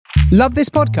Love this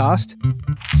podcast?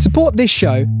 Support this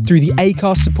show through the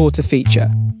Acast supporter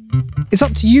feature. It's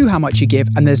up to you how much you give,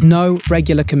 and there's no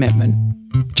regular commitment.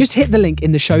 Just hit the link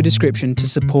in the show description to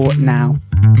support now.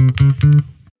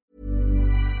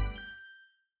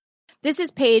 This is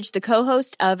Paige, the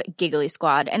co-host of Giggly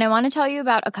Squad, and I want to tell you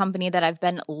about a company that I've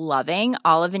been loving,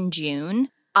 Olive & June.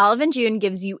 Olive & June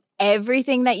gives you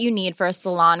everything that you need for a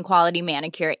salon-quality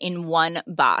manicure in one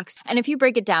box. And if you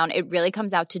break it down, it really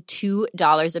comes out to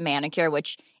 $2 a manicure,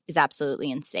 which is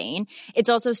absolutely insane. It's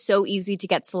also so easy to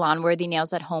get salon-worthy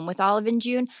nails at home with Olive &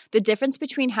 June. The difference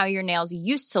between how your nails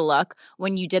used to look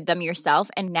when you did them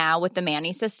yourself and now with the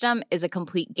Mani system is a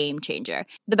complete game changer.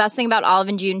 The best thing about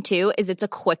Olive & June, too, is it's a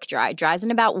quick dry. Dries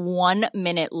in about 1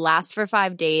 minute, lasts for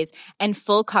 5 days, and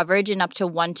full coverage in up to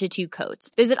 1 to 2 coats.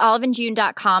 Visit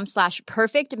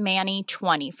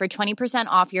oliveandjune.com/perfectmani20 for 20%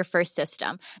 off your first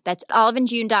system. That's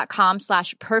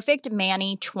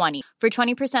oliveandjune.com/perfectmani20 for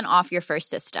 20% off your first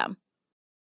system.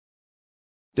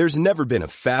 There's never been a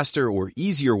faster or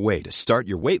easier way to start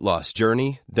your weight loss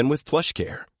journey than with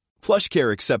PlushCare.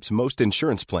 PlushCare accepts most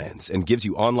insurance plans and gives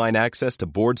you online access to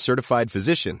board-certified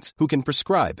physicians who can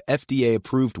prescribe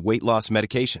FDA-approved weight loss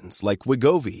medications like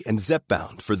Wegovy and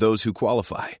Zepbound for those who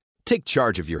qualify. Take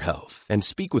charge of your health and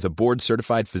speak with a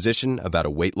board-certified physician about a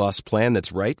weight loss plan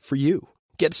that's right for you.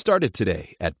 Get started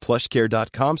today at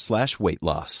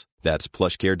plushcare.com/weight-loss. That's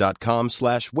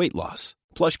plushcare.com/weight-loss.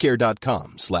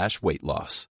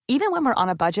 plushcare.com/weight-loss. Even when we're on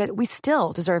a budget, we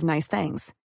still deserve nice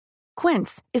things.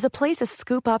 Quince is a place to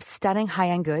scoop up stunning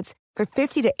high-end goods for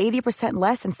 50 to 80%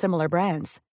 less than similar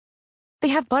brands. They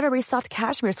have buttery soft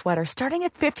cashmere sweaters starting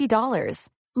at $50,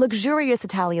 luxurious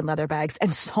Italian leather bags,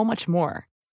 and so much more.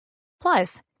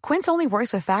 Plus, Quince only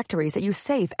works with factories that use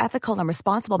safe, ethical, and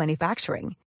responsible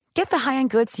manufacturing. Get the high-end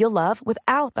goods you'll love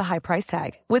without the high price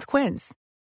tag with Quince.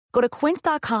 Go to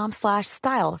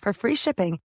quince.com/style for free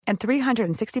shipping and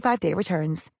 365-day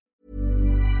returns.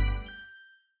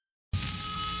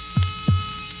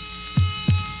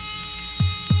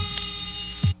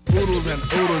 Oodles and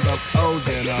oodles of O's,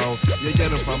 you know. You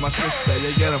get them from my sister,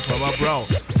 you get them from my bro.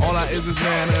 All I is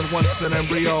man and once an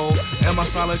embryo. Am I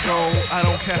solid gold? I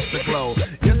don't cast the glow.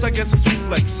 Yes, I guess it's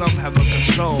reflex, some have no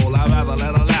control. I'd rather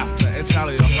let her laughter and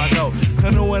tally off I go.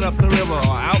 Canoeing up the river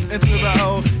or out into the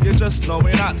O. You just know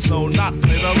me not, so not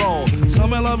play the role.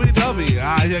 Some are lovey-dovey,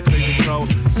 I hear crazy crow.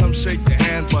 Some shake your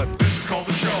hand, but this is called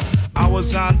the show. I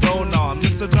was John Doe, nah,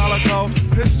 Mr. Jollico.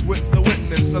 Pissed with the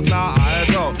witness of now I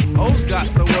go. O's got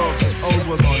the world, cause O's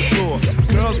was on tour.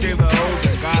 Girls gave the O's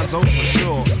and guys O for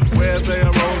sure. Where they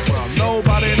arose, well,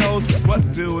 nobody knows.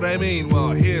 What do they mean?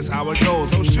 Well, here's how it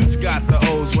goes. Those shoots got the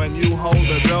O's when you hold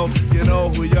the dough. You know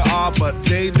who you are, but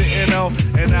they didn't know.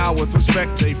 And now with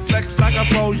respect, they flex like a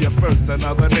pro. You're first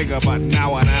another nigga, but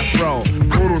now an afro.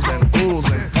 Oodles and oodles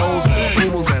and O's and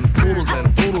oodles and oodles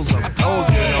and oodles and O's.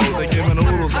 You know, they giving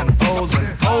oodles and O's and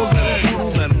O's and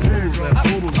oodles and oodles and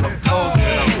oodles of O's.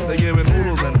 You know, they giving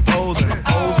oodles and O's and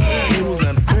O's and oodles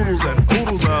and oodles and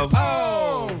oodles of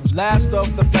O's. Last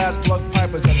of the fast plug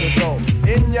pipers at the door.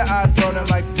 In your eye burning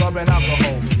like rubbing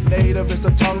alcohol. Native is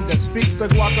the tongue that speaks the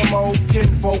guacamole.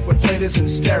 Kinfolk would play this in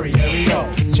stereo.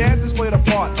 Chanters played a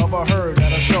part of a herd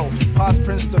at a show. Pots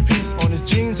Prince the piece on his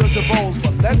jeans of DeVos.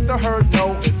 But let the herd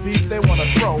know if beef they wanna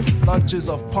throw. Lunches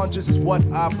of punches is what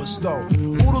I bestow.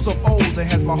 Oodles of O's, it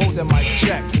has my hoes and my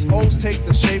checks. O's take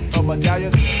the shape of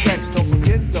medallions and specs. Don't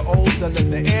forget the O's that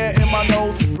let the air in my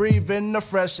nose. Breathe in the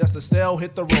fresh as the stale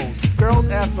hit the road. Girls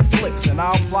ask for flicks and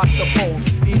I'll block the poles.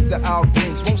 Eat the Al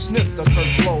Greens, won't sniff the Kirk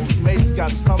blows. Mace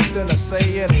got something to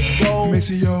say and it goes.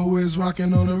 Maceo is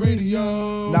rocking on the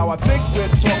radio. Now I think we're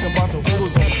talking about the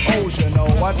oodles of O's, you know.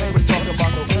 I think we're talking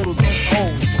about the oodles of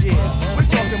O's, yeah. We're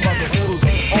talking about the oodles of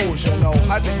O's, you know.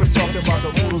 I think we're talking about the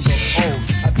oodles of O's.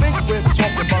 I think we're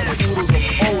talking about the oodles of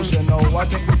O's, you know. I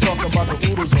think we're talking about the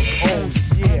oodles of O's,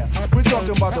 yeah. We're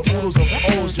talking about the oodles of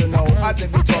O's, you know. I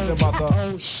think we're talking about the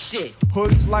oh shit.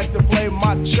 Hoods like to play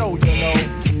macho, you know.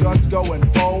 Guns going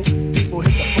bold, people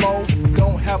hit the flow.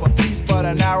 Don't have a piece but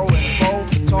an arrow and bow.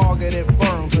 Targeted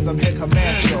firm, cause I'm here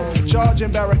Comancho.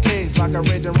 Charging barricades like a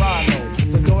raging rhino.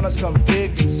 The donuts come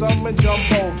big and some in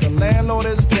jumbo. The landlord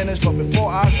is finished, but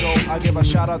before I go, I give a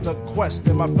shout out to Quest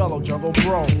and my fellow jungle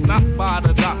bro. Not by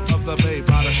the dock of the bay,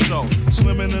 by the show.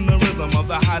 Swimming in the rhythm of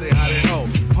the hottie hottie ho.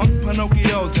 Punk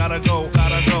Pinocchio's gotta go,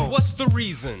 gotta go. What's the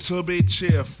reason? To be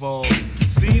cheerful.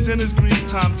 Season is grease,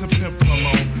 time to pimp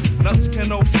promo. Nuts can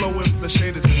no flow if the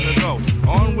shade is in the dough.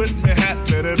 On with me hat,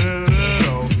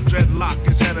 da-da-da-da-da. Dreadlock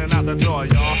is heading out the door,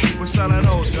 y'all. We're selling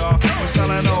O's, y'all. We're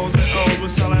selling O's and O's. We're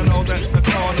selling O's at the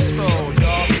corner store,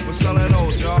 y'all. We're selling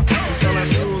O's, y'all. We're selling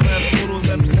oodles and oodles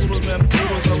and oodles and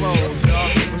oodles of O's, y'all.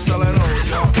 We're selling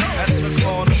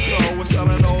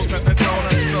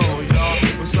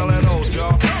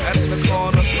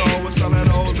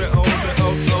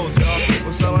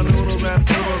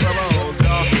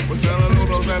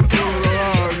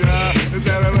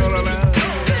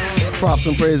Props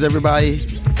and praise, everybody.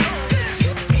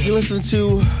 You listen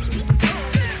to,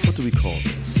 what do we call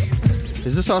this?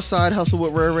 Is this our side hustle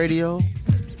with Rare Radio?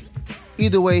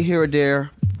 Either way, here or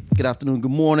there, good afternoon, good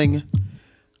morning.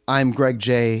 I'm Greg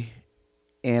J,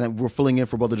 and we're filling in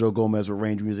for Brother Joe Gomez with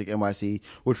Range Music NYC,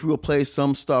 which we will play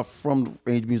some stuff from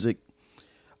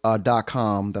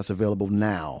rangemusic.com that's available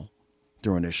now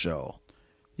during this show.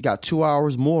 You got 2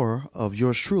 hours more of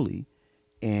yours truly,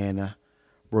 and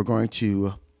we're going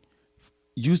to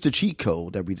use the cheat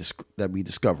code that we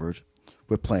discovered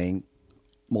with playing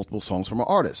multiple songs from an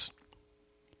artist.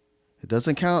 It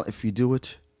doesn't count if you do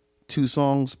it 2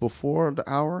 songs before the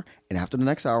hour and after the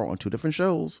next hour on 2 different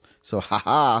shows. So,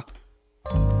 haha.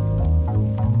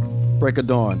 Break of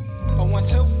Dawn. 1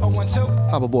 2 1 2.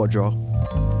 Hop aboard, Joe.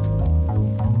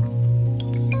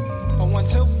 1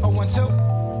 2 1 2.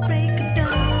 Break of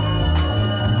dawn.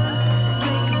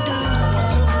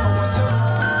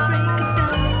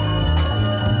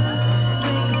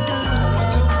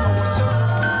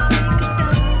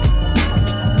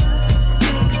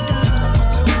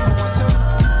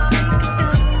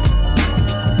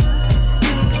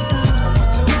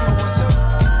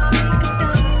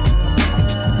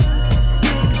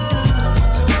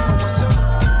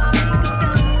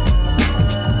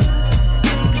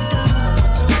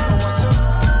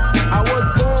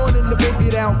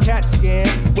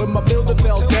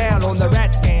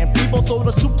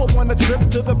 Trip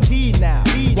to the P now.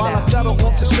 While I settle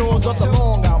off the shores of the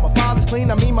Long Island. My father's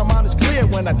clean, I mean my mind is clear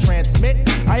when I transmit.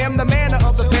 I am the manner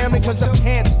of the family cause the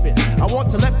pants fit. I want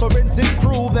to let forensics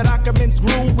prove that I can mince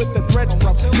groove with the thread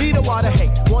from leader water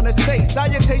hate. Wanna say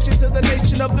salutation to the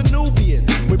nation of the Nubians.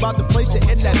 We about to place it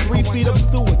in that 3 feet of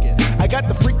stew again. I got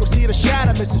the frequency to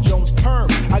shatter Mr. Jones' perm.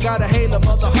 I got a hail of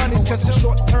other honeys cause the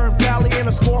short term Cali and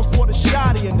a score for the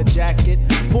shotty in the jacket.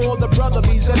 For the brother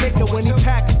bees the nigga when he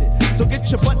packs it. So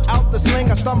get your butt out the sling.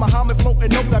 I start Muhammad floating.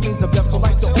 Nope, that means I'm deaf. So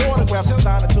like the autograph and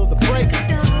sign until the break.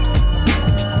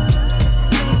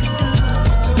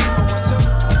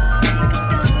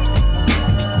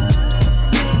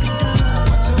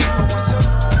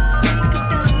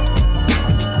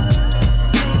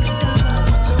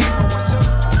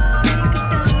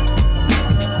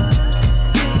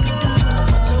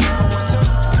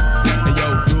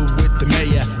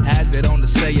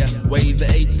 Wave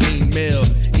the 18 mil,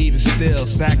 even still,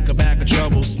 sack a bag of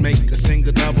troubles, make a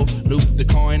single double, loop the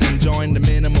coin and join the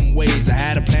minimum wage. I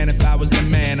had a plan if I was the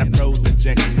man, I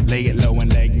project, lay it low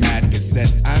and leg mad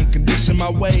cassettes. I uncondition my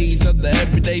ways of the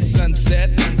everyday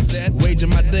sunset,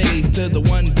 waging my days to the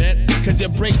one bet, cause your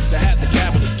breaks I have the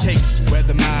capital case,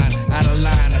 weather mine, out of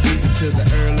line, I beat to the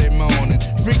early morning,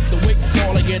 freak the wake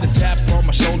call, I get a tap on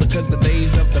my shoulder, cause the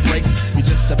days of the breaks be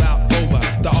just about over,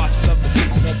 the arts of the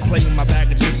 6 won't play in my bag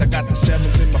of chips, I got the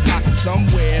 7s in my pocket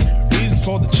somewhere. Reasons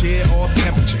for the cheer or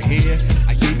temperature here.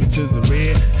 I keep it to the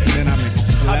rear and then I'm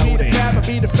exploding. I be the fab, I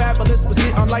be the fabulous, but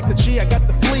see, unlike the G, I got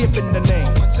the flea up in the name.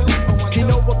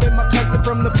 Kinova been my cousin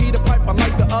from the Peter Pipe.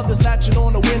 Unlike the others, latching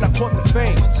on the win, I caught the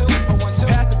fame.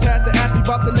 Pass the task to ask me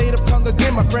about the native tongue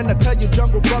again, my friend. I tell you,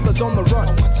 Jungle Brothers on the run.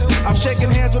 I've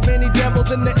shaken hands with many devils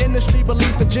in the industry.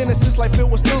 Believe the genesis, like Phil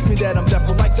was stills me that I'm deaf.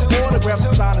 Like the autograph, I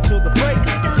sign until the break.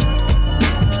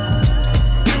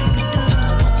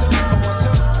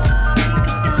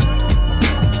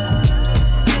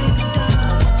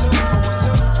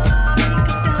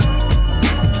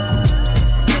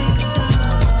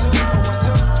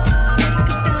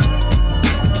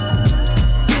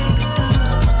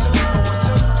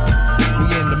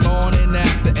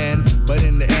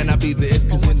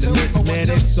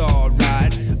 It's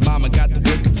alright. Mama got the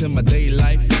book into my day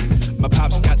life. My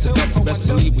pops got the guts, best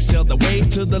believe we sailed the wave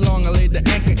to the long. I laid the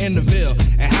anchor in the Ville.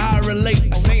 And how I relate,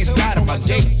 I stay inside of my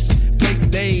gates.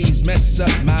 Break days, mess up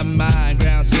my mind.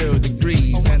 Ground 0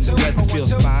 degrees, and the weather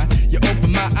feels fine. You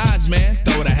open my eyes, man,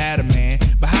 thought I had a man.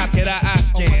 But how could I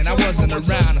scan? I wasn't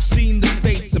around. I seen the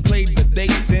states and played the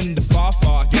dates in the far.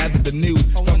 Gathered the news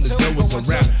from the Zoas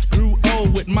around. Grew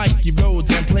old with Mikey Rhodes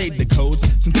and played the codes.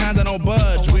 Sometimes I don't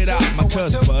budge without my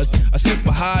cuz fuzz. A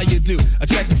simple how you do. I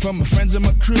check it from my friends and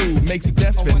my crew. Makes it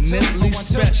definitely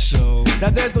special. Now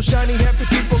there's no shiny happy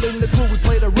people in the crew. We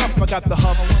play the rough. I got the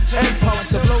huff and puff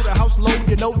to blow the house low.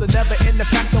 You know the never end the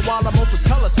factor while I'm on the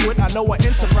telesquid. I know I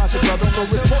enterprise it, brother. So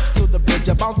report to the bridge.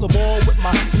 I bounce a ball with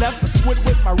my left, a squid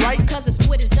with my right. Cause the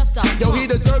squid is just a yo, he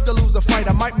deserved to lose a fight.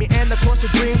 I might meander across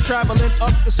your dream, traveling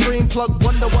up the stream. Plug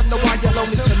wonder why you're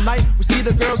lonely tonight. We see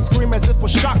the girls scream as if we're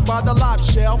shocked by the live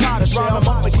shell. Let's round them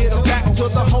up and get them back to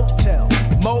the hotel,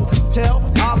 motel,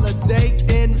 holiday.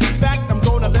 In fact, I'm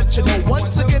gonna let you know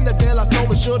once again the deal I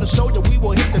sold is sure to show you we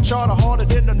will hit the charter harder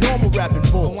than the normal rapping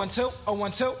bull. 1 2,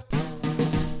 1 2.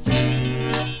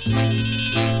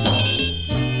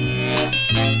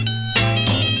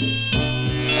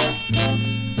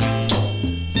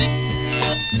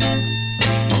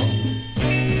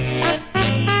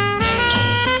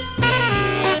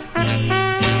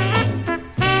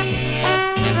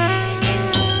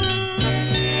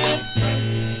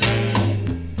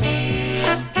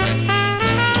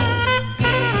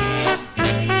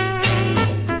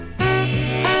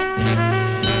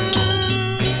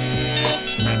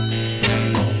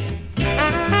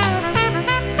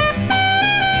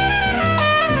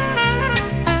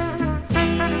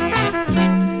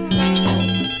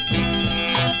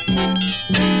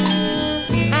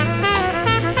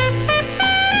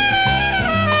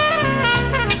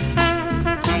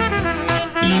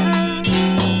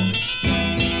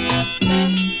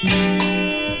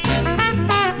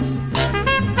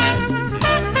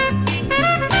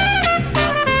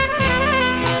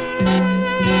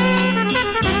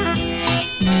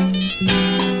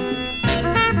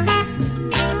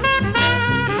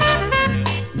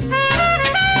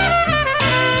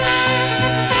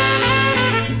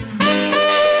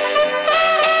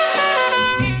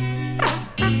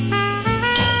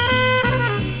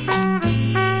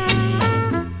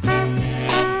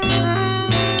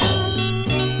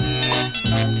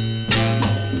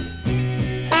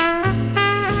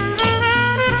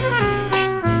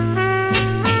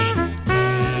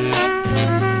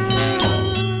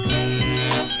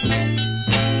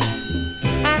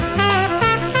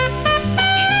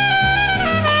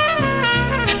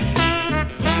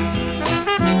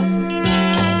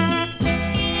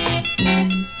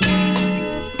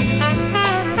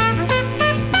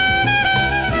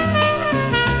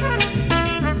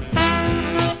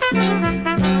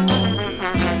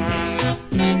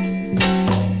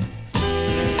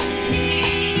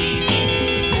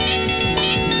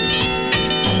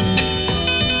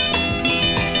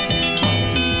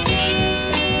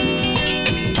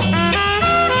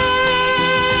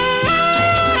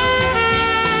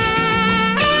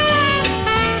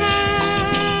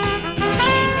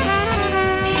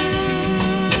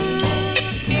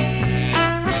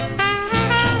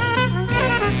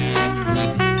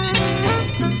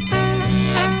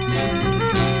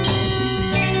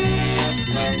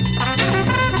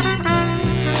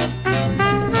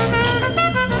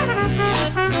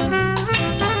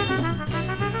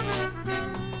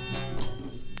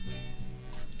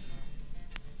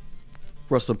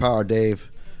 Rest in power, Dave.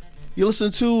 You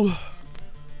listen to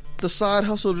The Side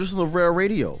Hustle just on the Rare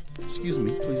Radio. Excuse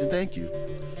me, please and thank you.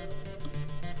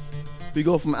 We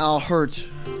go from Al Hirt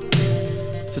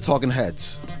to Talking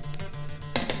Heads.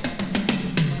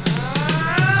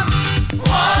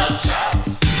 Watch out!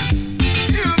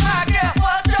 You might get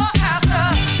what you're after.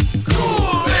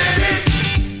 Cool babies,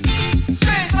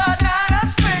 strange but not a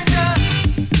stranger.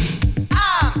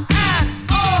 I'm an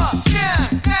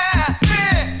ordinary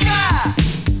guy,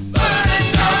 burning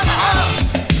down the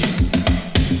house.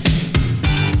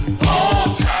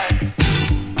 Hold tight,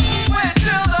 wait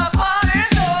till the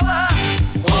party's over.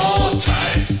 Hold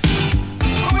tight,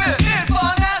 we're in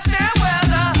for now.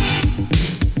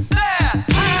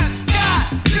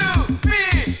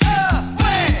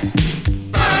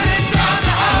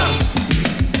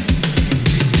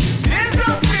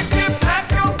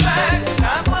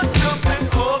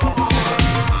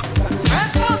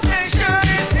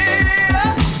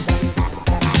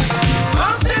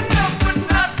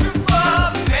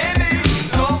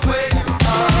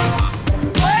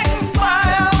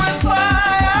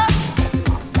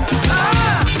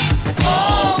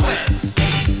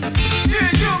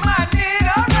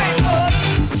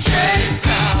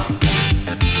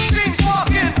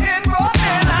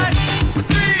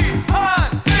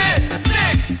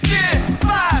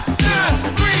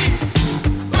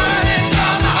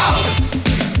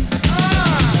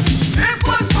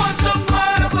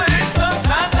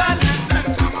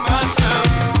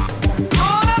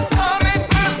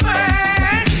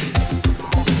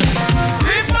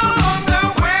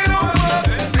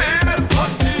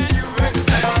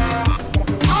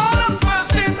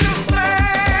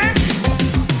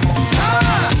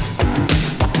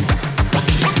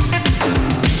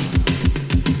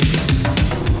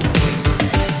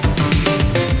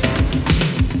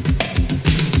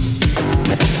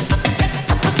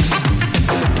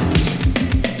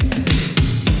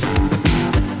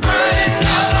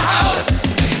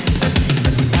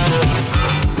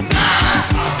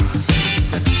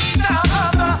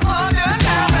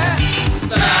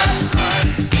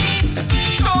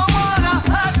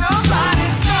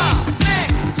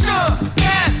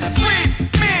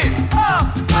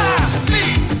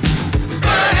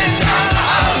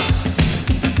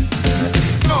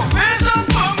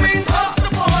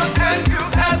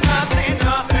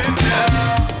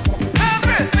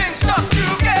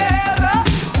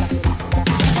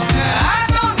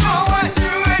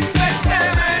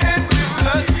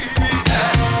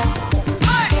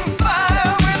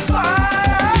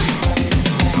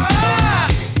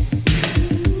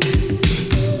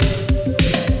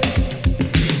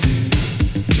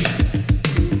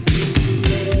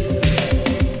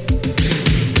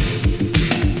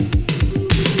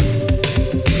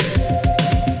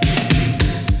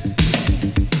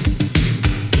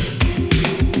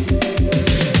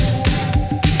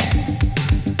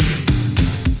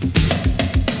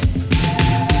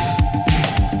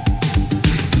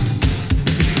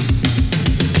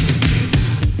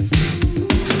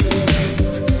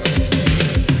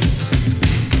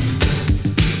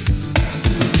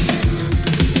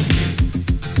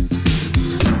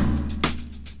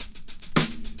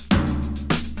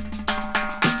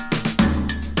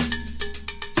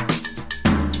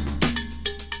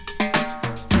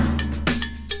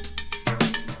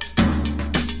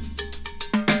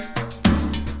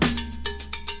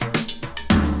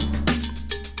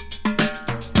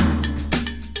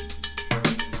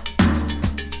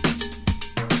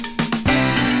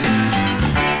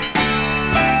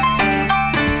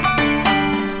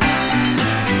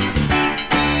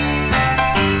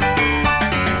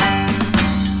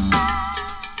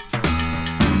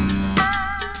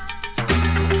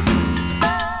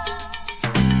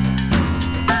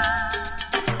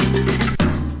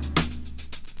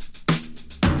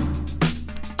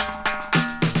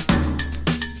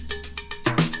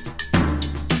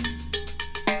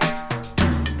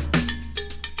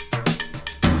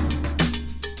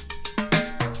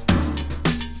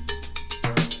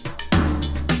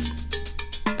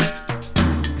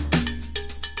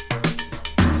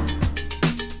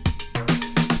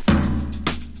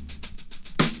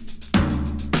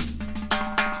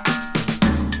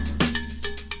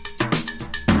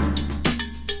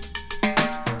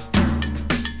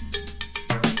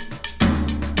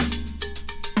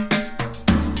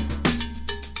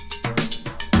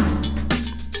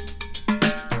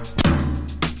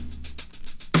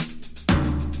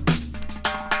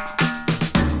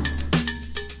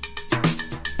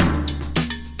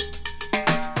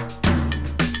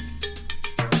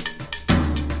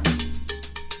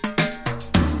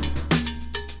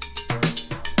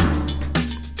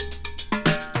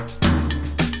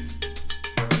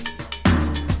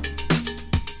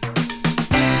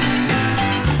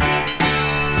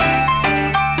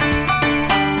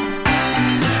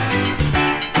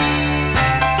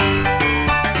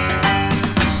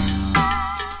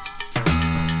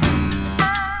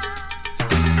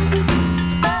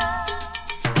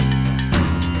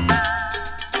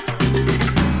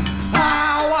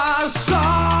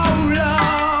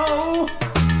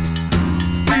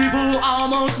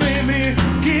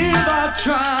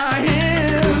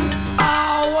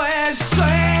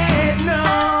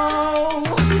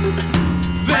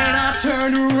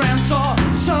 turned around, saw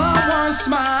someone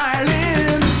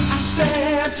smiling. I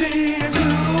stepped into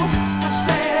another. I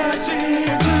stepped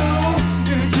into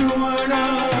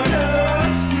another world.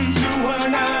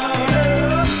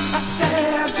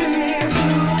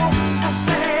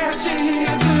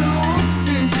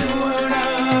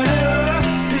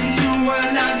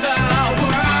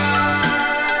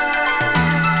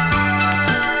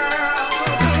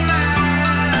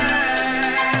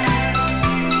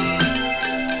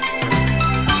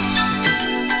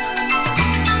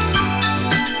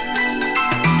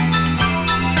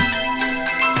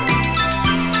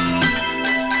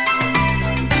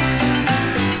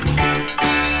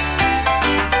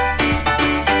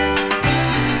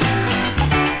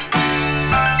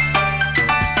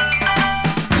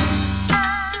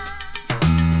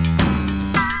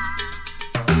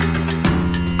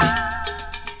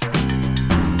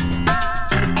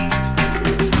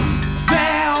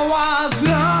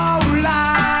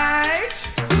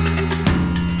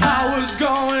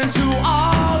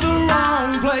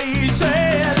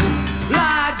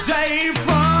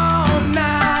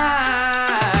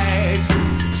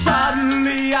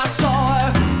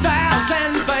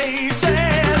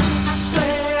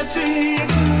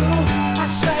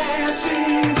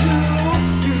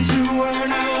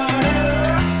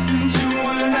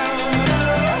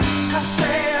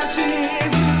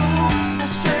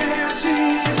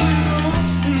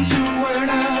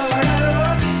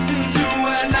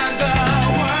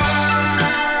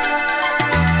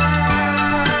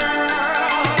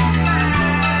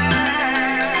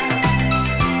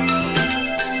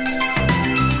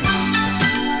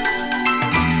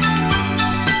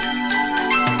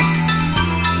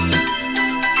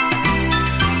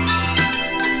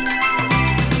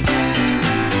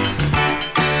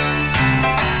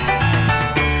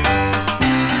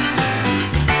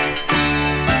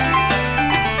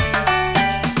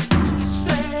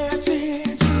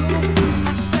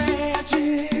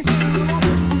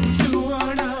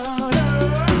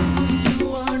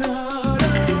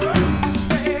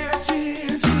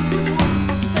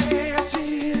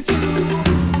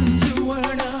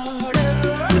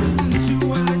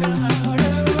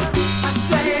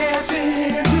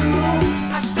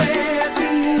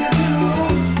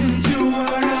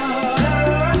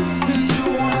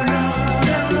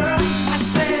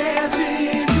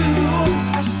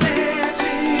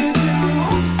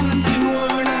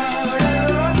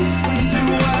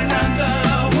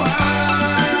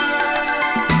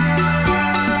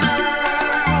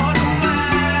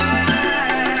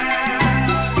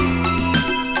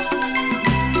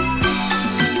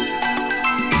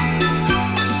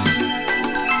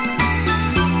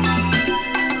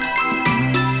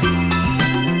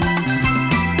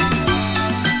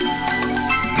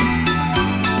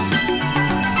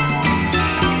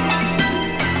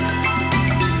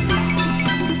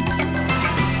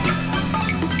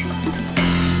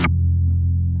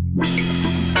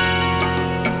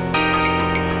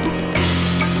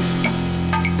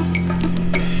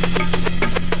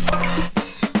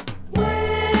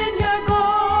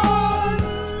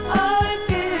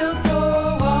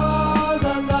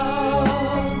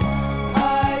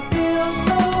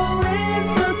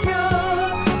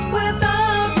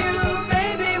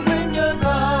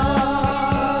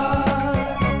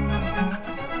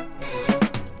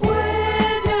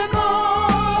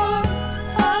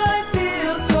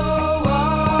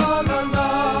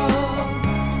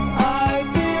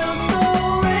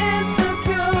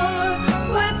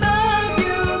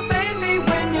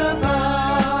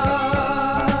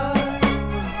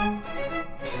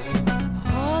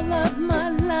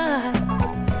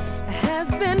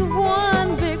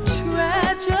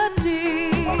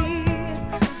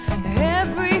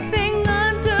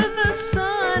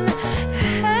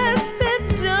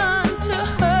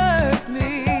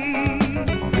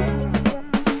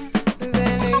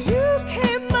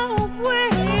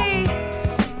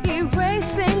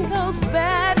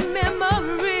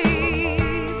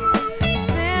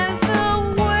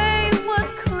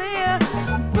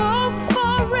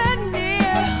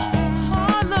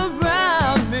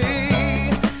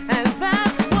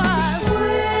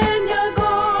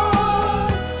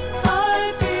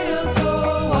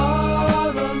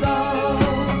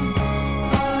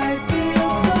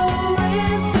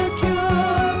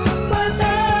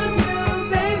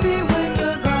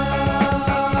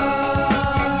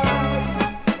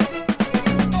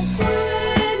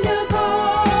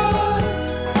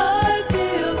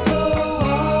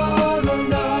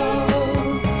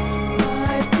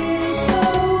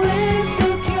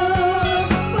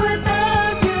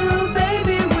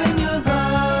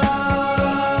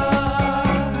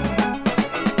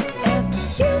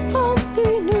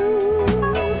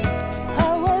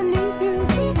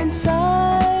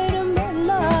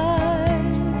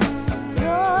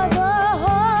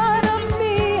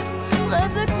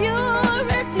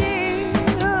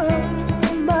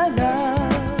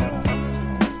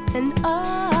 and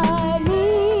I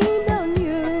lean on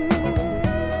you.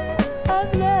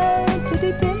 I've learned to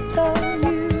depend on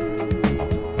you.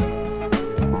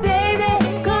 Baby,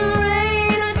 come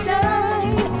rain or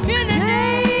shine,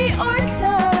 day or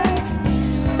time,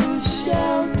 you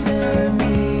shelter me.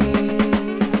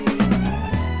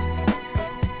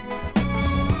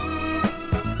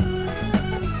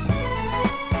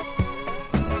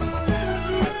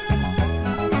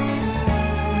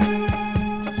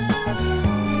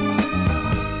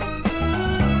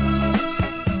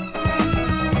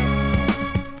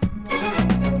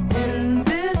 In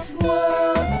this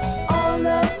world, all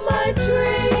of my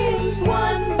dreams,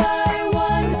 one by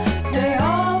one, they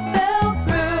all fell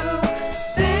through.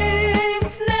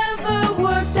 Things never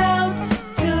worked out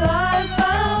till I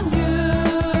found you.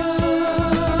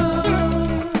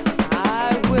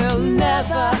 I will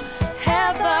never,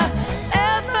 ever,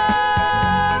 ever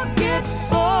get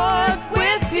bored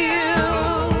with you.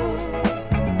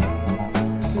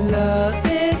 Love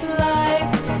is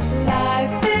life,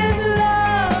 life is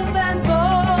love, and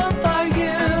both are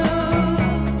you.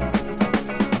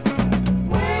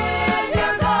 When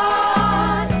you're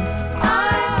gone,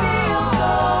 I feel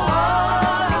so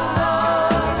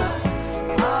alone.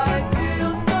 I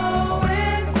feel so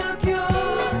insecure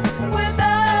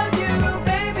without you,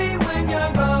 baby, when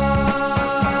you're gone.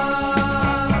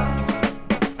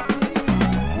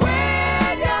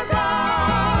 When you're gone,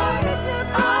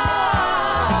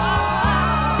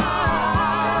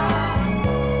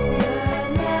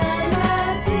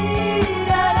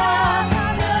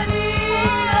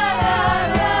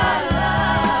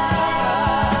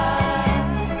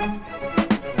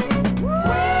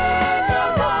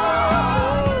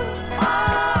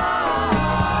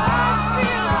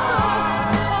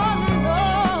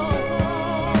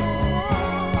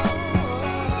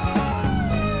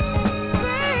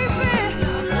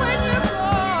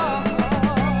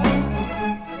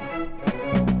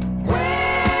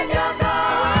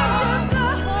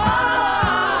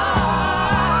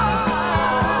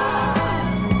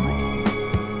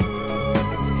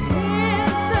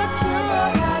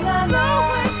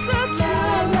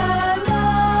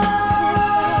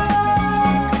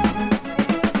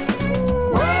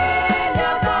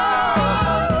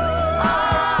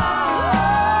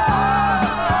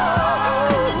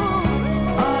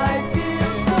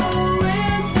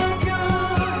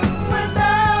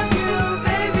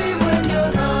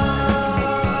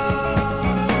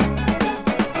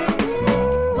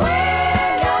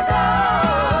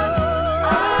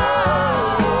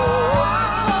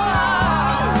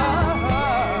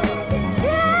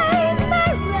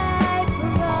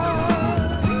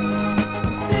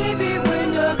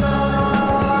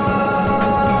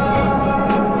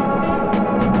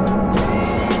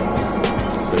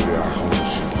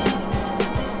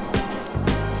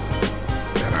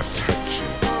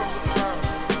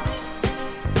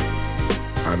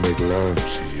 make love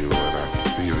to you and I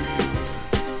feel you.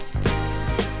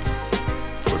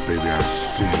 But baby, I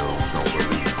still don't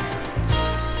believe you.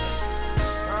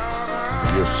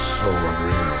 You're so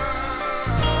unreal.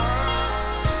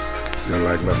 You're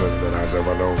like nothing that I've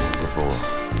ever known before.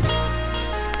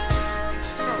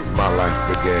 My life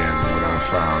began when I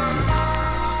found you.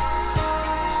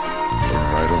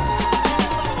 Right on.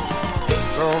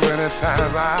 So many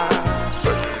times I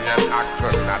searched and I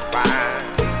could not find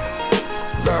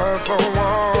love so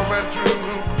warm and true.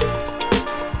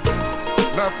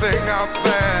 Nothing out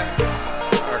there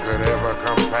I could ever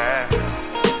compare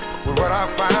with what I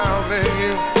found in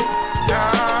you.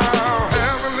 Now,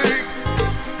 heavenly,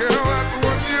 girl, that's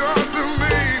what you are to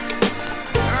me.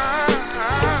 I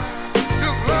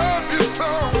just love you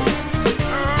so.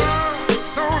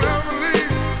 Don't ever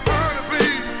leave, honey,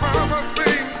 please promise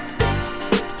me,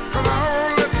 'cause I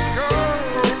won't let you go,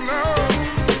 no.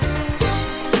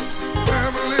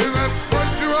 Family, that's what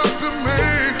you are to me,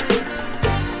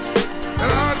 and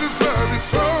I just love you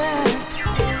so.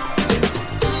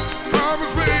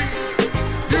 Promise me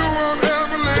you won't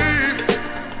ever leave.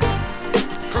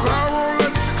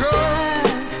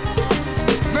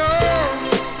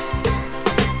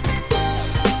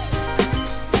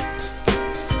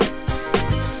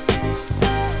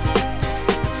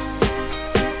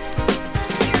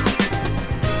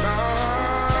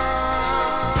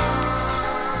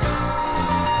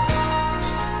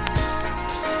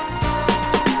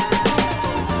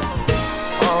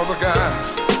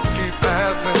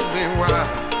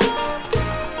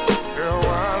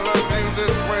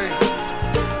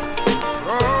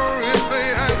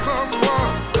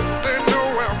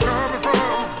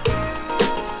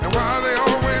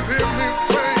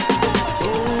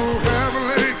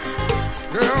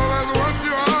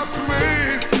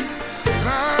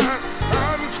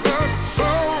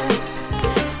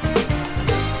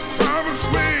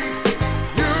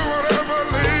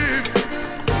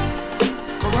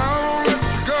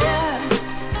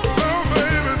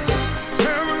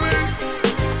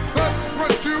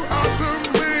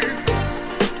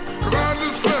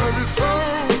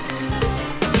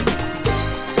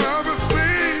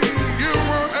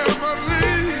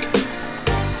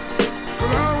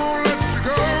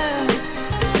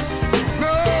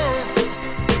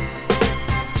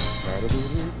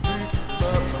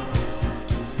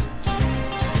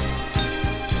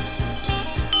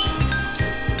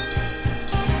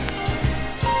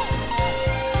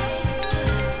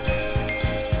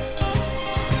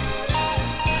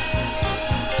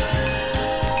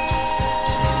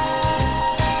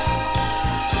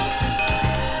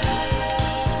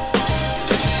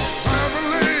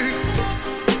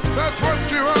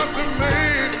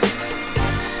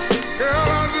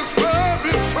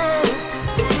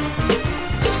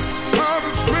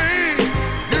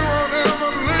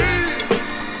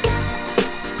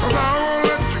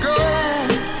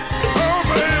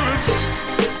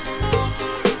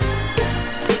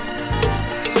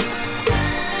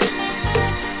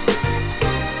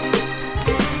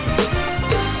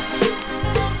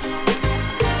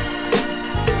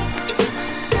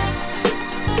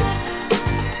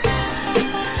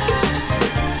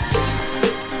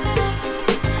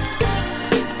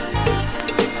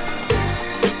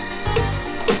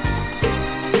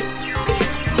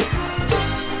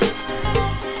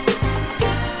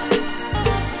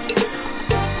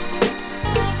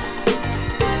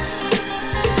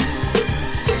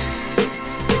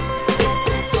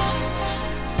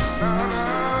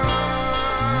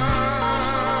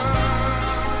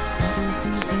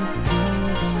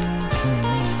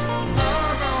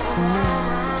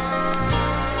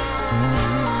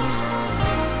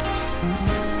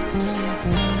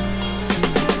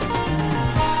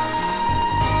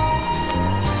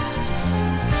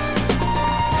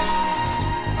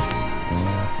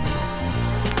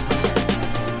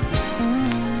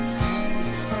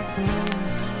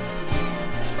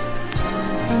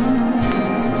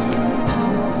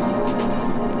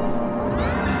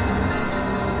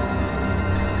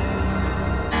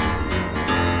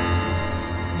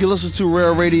 You listen to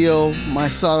Rare Radio, my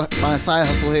side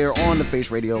hustle here on The Face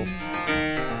Radio.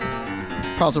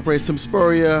 Proud to praise Tim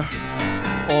Spurrier,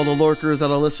 all the lurkers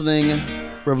that are listening,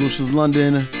 Revolutions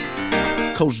London,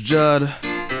 Coach Judd.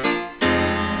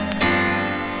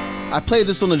 I played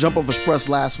this on the Jump Off Express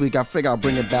last week. I figure I'll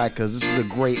bring it back because this is a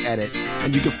great edit.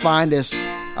 And you can find this,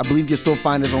 I believe you can still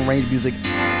find this on Range Music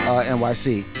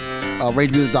NYC.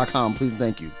 RangeMusic.com, please and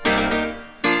thank you.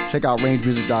 Check out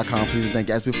RangeMusic.com, please and thank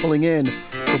you. As we're filling in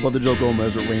for Brother Joe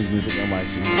Gomez with Range Music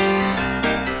NYC.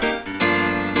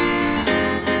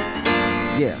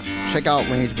 Yeah, check out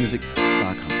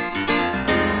RangeMusic.com.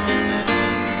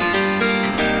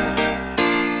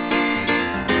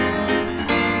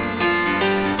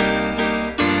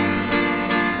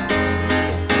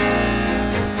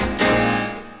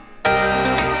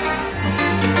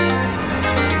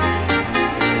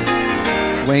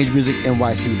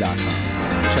 RangeMusicNYC.com.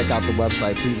 Check out the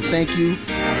website, please. Thank you.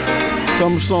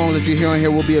 Some songs that you're hearing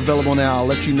here will be available now. I'll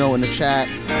let you know in the chat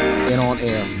and on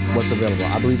air what's available.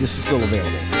 I believe this is still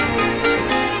available.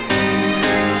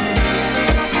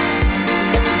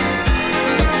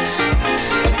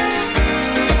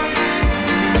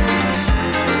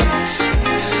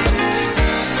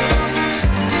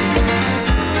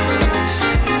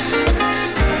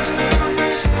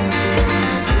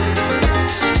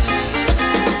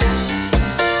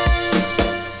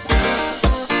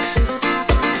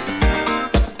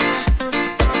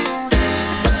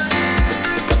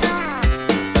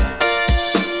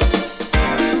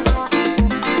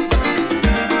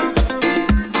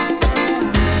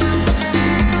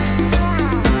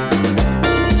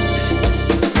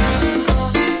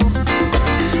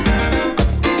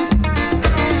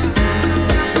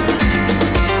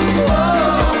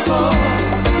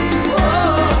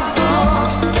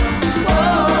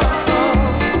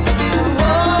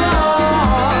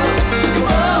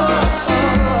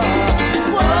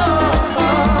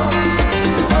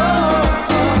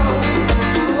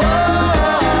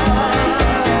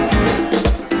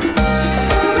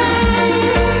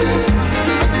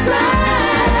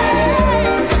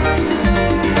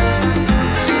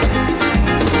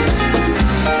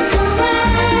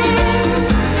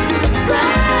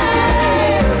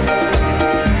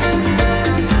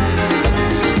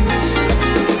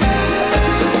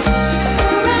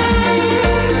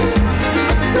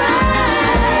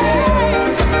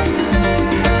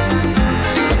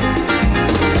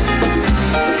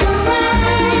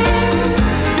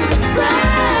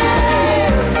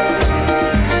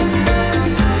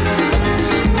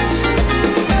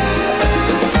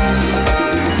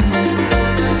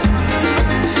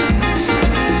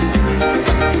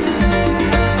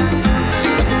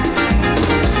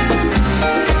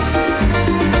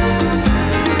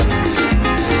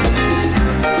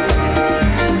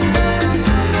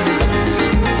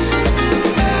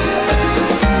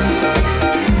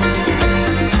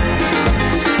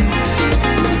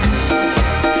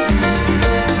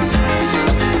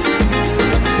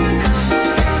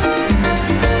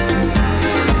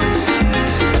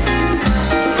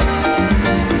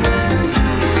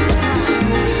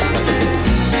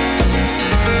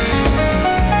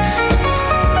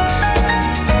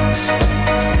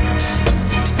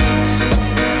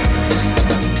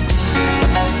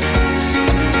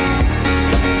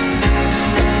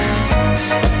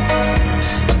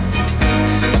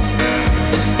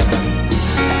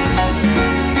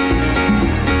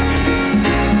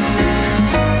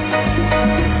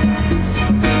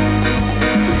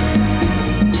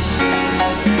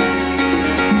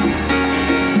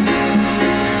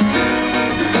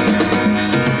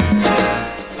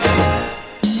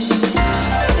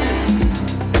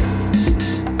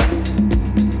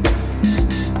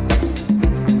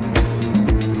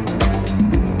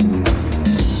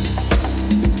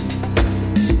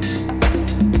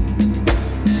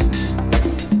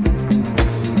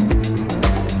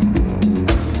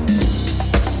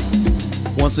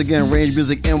 Once again,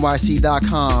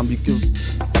 RangeMusicNYC.com. You can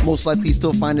most likely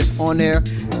still find this on there,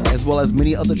 as well as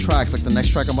many other tracks, like the next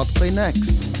track I'm about to play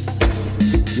next.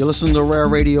 You're listening to Rare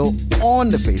Radio on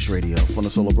The Face Radio from the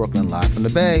Soul of Brooklyn, live from the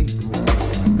Bay.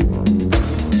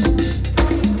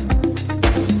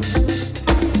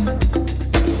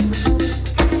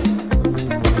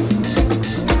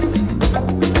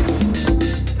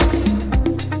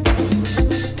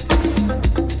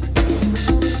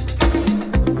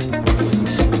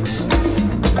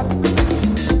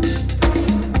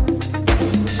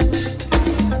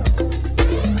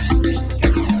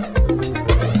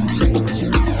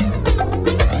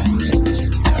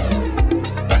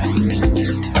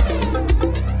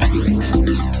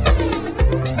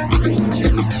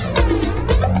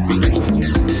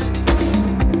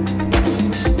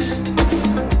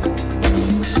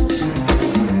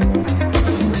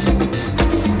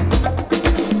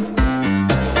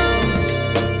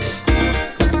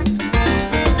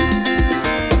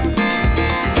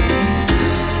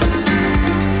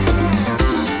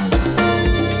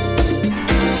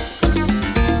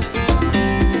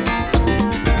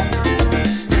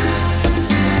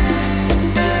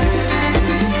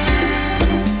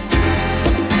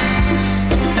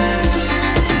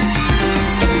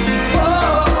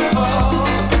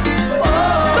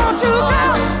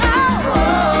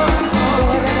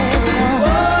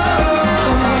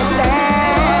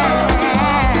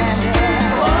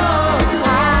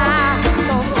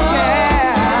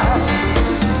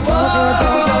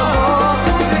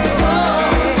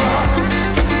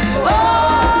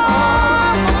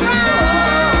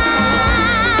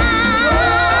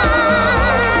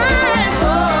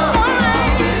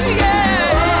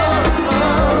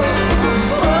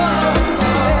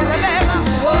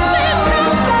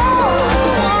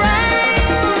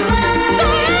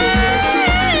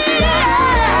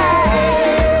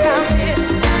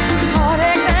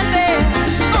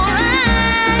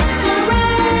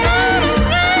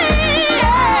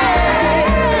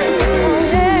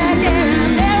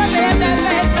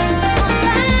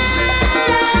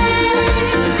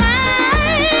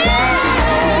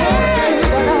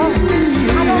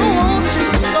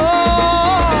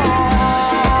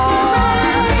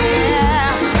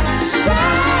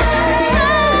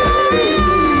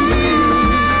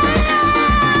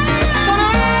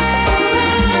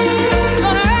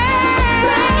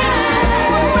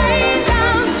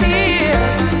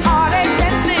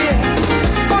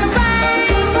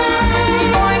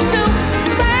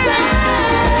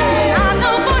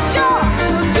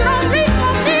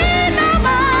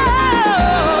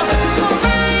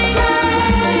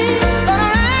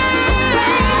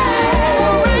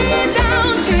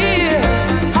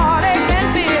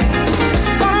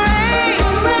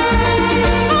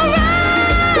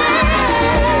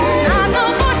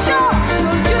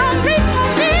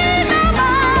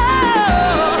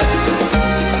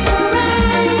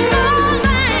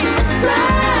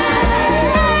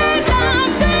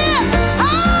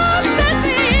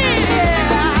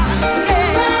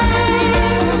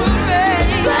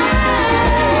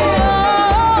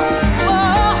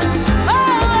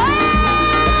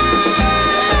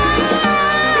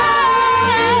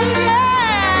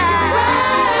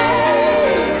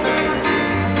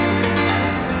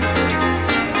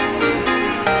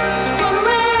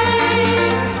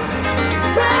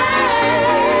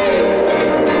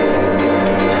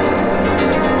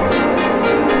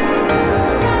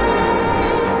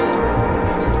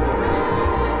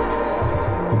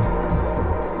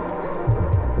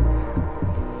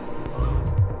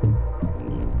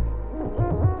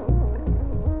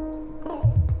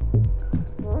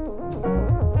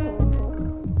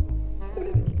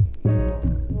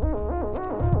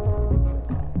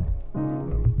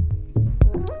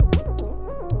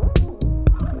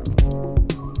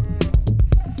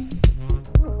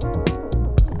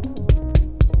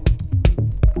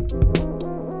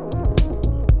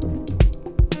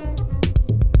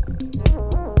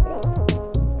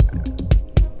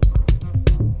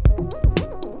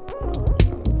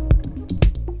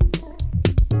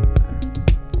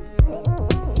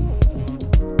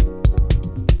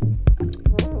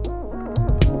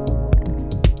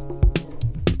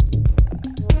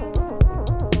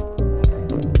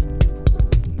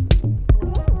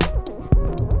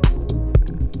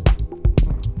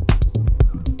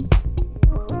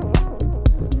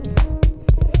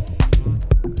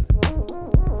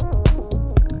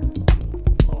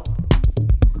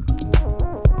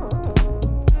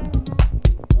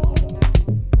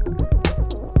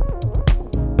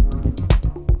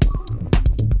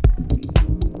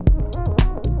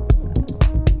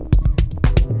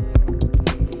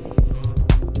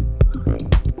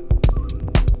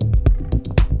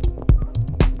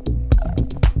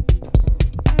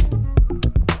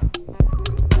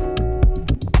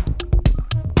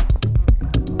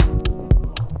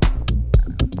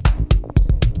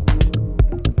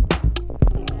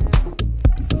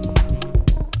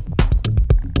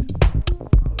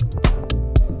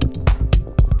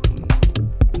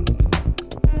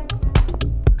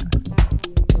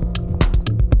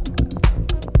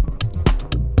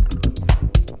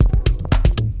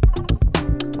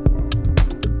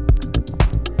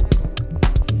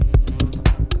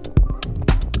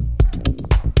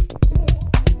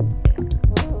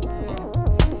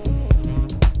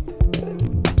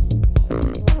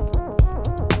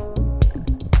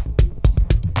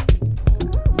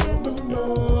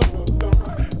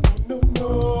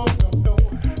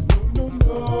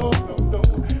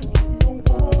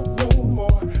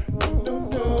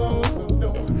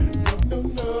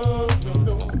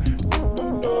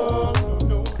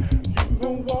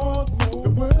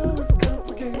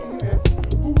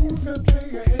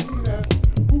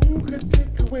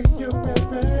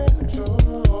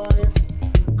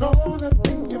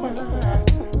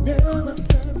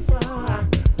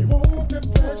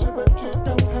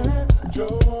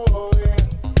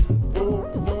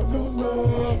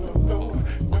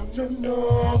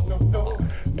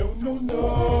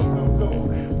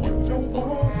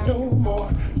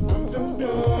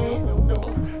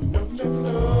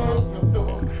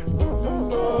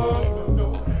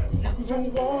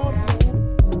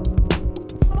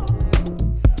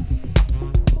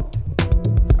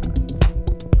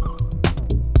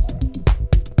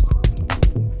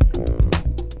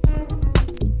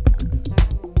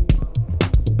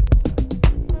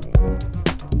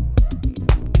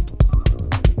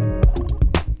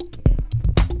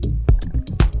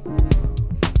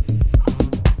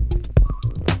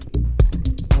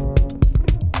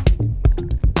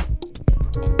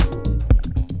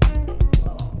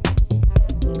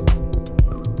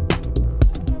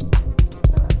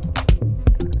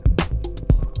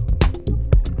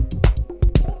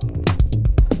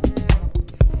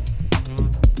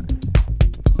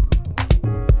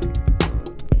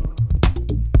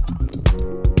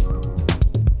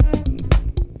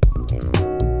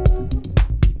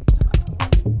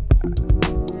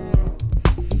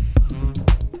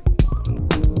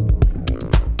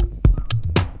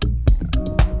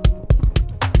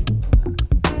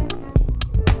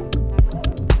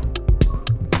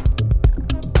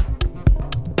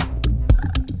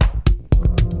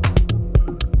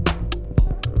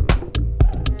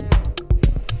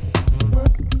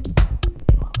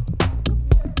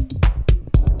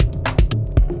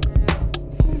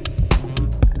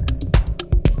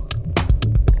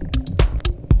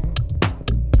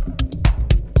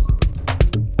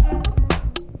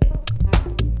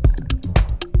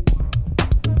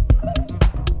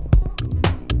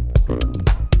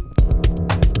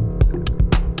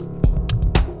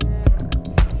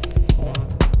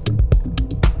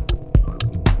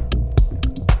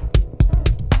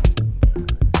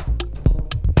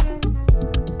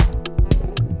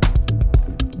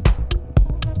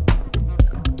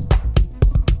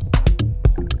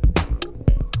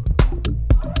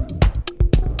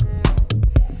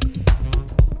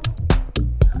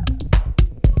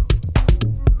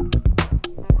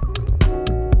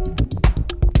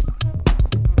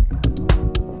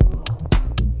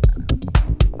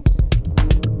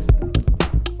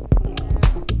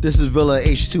 This is Villa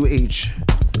H2H.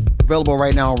 Available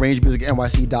right now on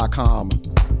rangemusicnyc.com.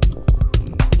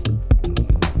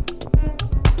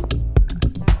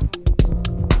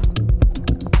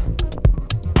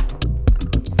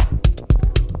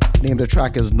 Name of the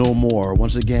track is No More.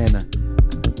 Once again,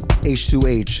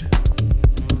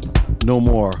 H2H. No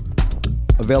More.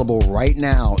 Available right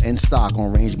now in stock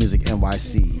on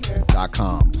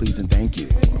rangemusicnyc.com. Please and thank you.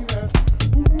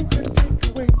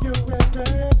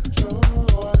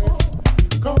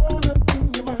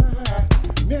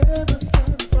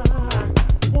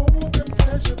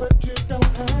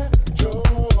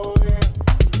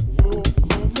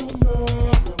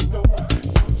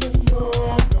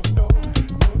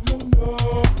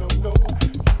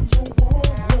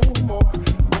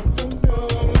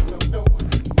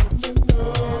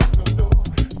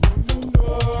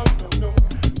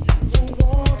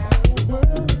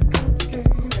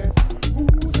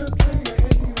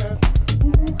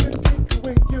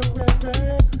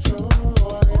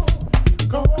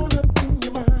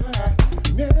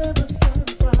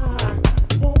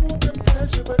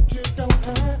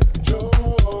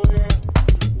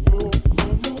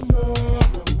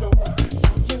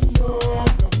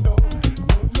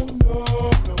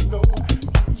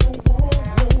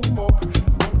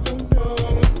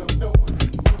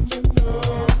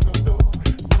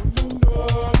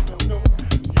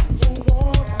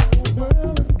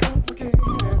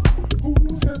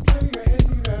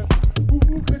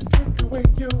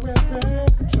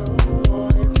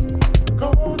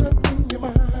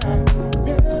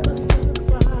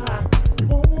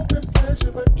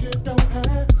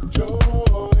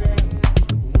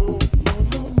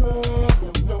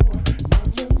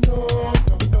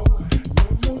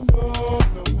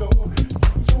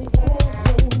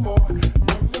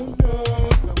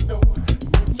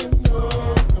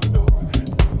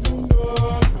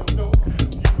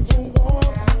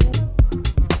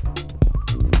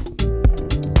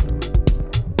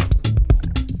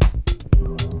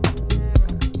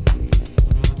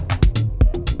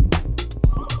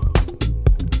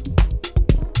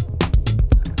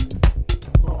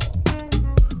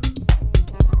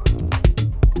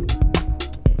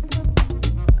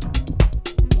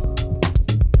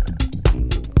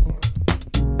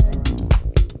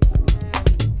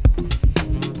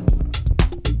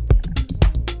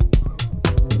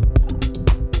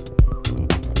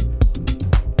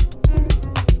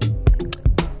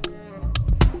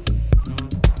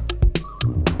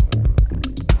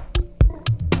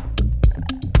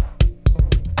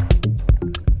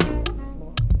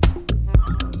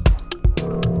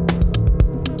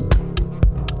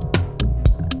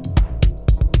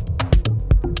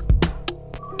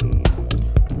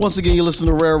 Once again, you listen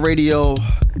to Rare Radio,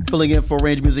 filling in for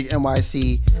Range Music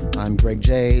NYC. I'm Greg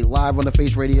J, live on the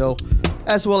Face Radio,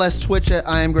 as well as Twitch at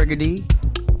I Am Gregor D.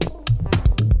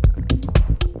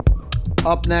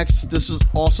 Up next, this is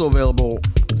also available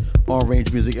on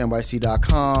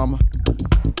rangemusicnyc.com.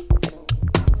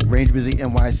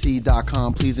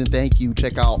 rangemusicnyc.com. Please and thank you.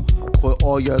 Check out for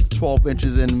all your 12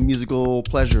 inches in musical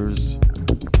pleasures.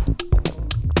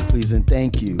 Please and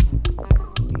thank you.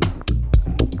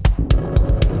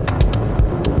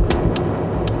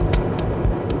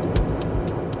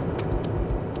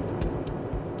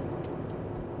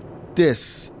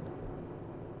 This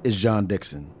is John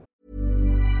Dixon.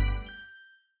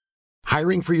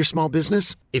 Hiring for your small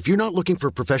business? If you're not looking for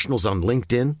professionals on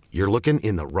LinkedIn, you're looking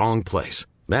in the wrong place.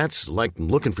 That's like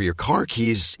looking for your car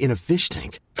keys in a fish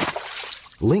tank.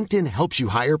 LinkedIn helps you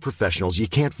hire professionals you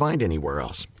can't find anywhere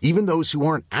else, even those who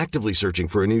aren't actively searching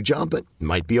for a new job but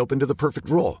might be open to the perfect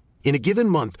role. In a given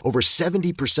month, over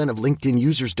 70% of LinkedIn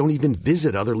users don't even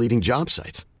visit other leading job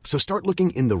sites. So start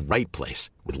looking in the right place.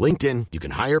 With LinkedIn, you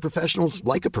can hire professionals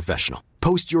like a professional.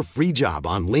 Post your free job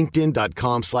on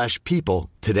linkedin.com/people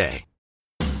today.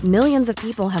 Millions of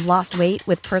people have lost weight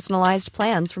with personalized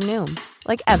plans from Noom.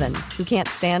 Like Evan, who can't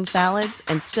stand salads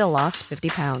and still lost 50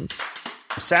 pounds.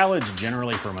 Salads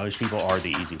generally for most people are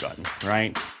the easy button,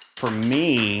 right? For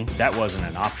me, that wasn't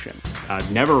an option. I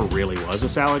never really was a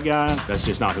salad guy. That's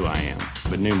just not who I am.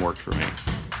 But Noom worked for me.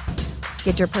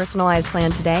 Get your personalized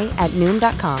plan today at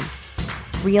Noom.com.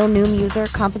 Real Noom user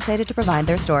compensated to provide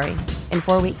their story. In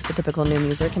 4 weeks, the typical Noom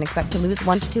user can expect to lose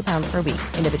 1 to 2 pounds per week.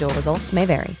 Individual results may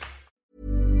vary.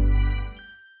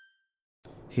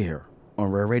 Here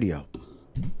on Rare Radio.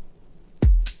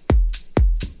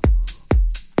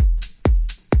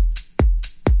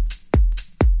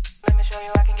 Let me show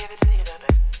you I can give it to you the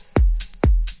best.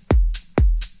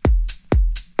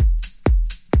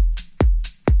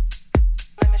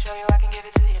 Let me show you I can give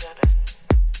it to you the best.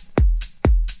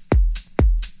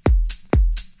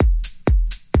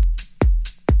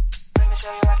 Let me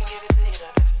show you I can give it to you the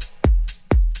best.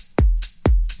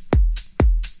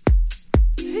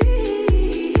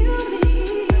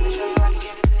 Let me show you I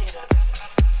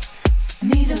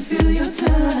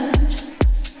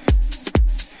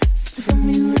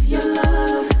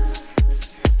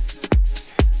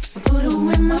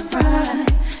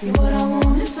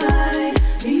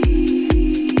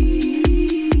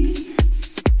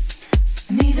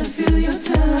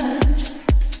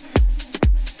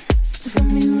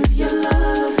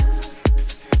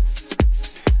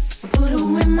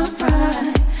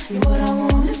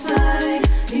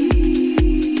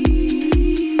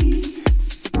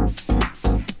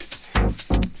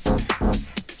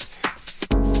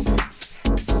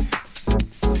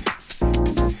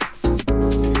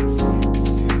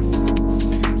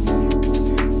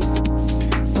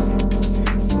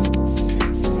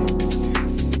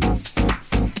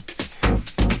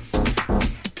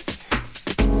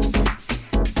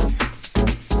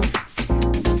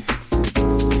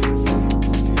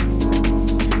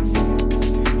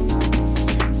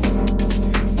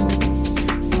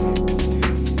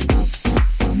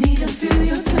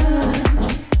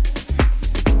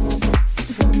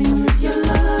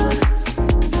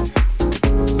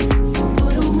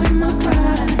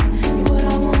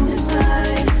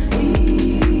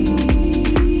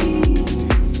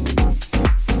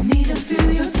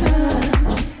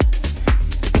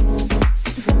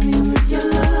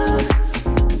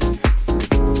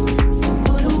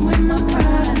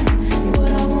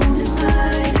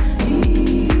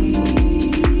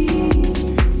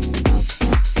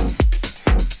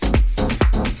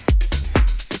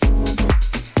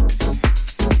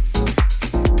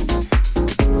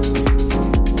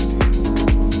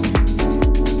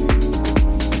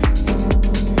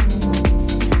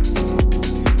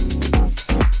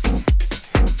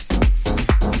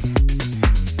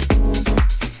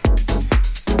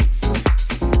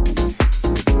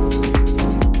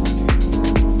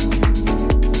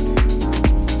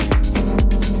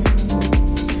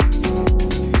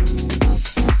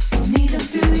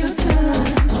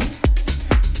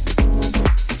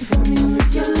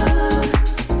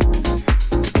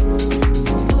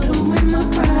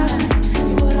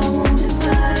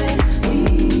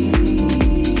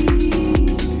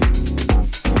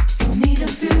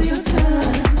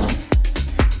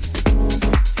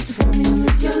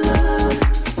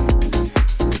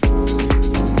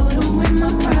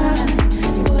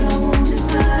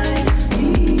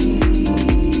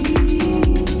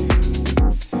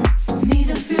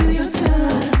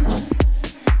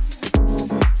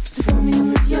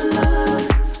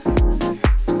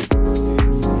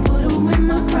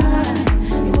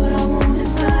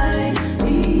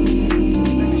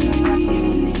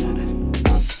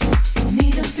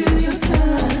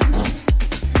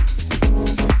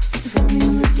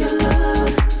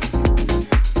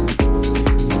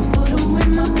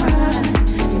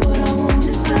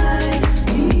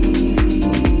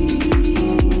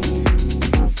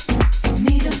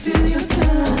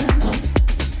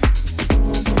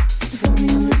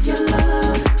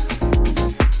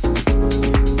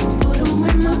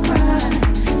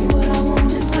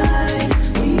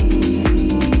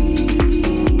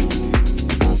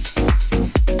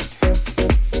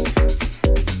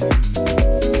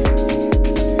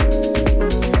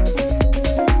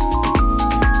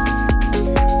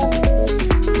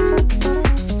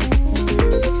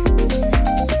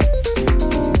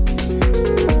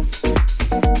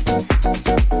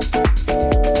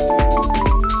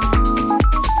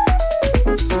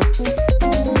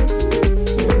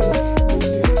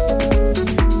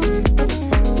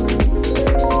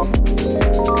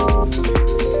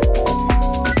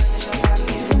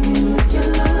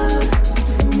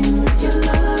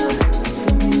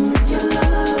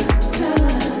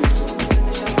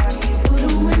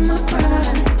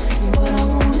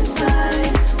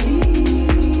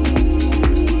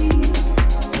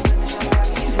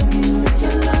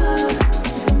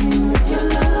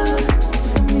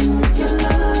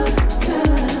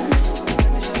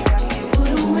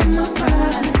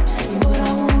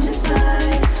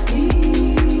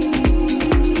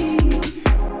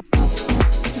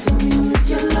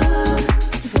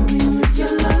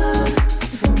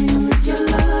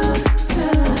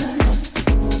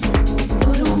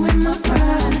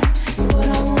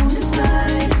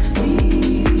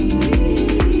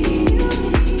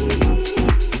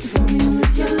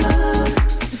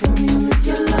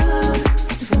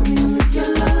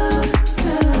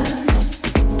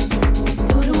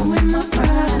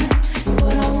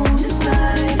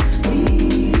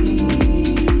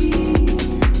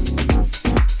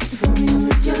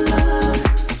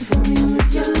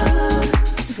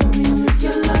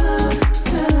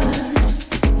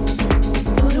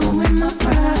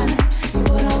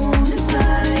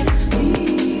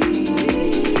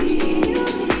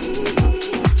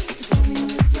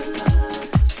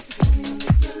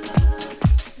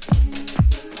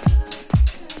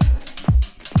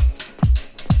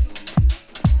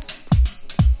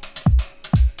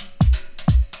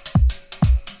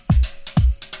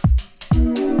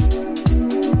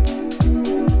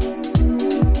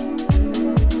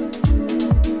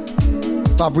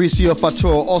Fabricio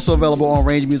Fatura, also available on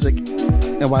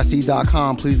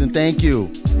rangemusicnyc.com. Please and thank you.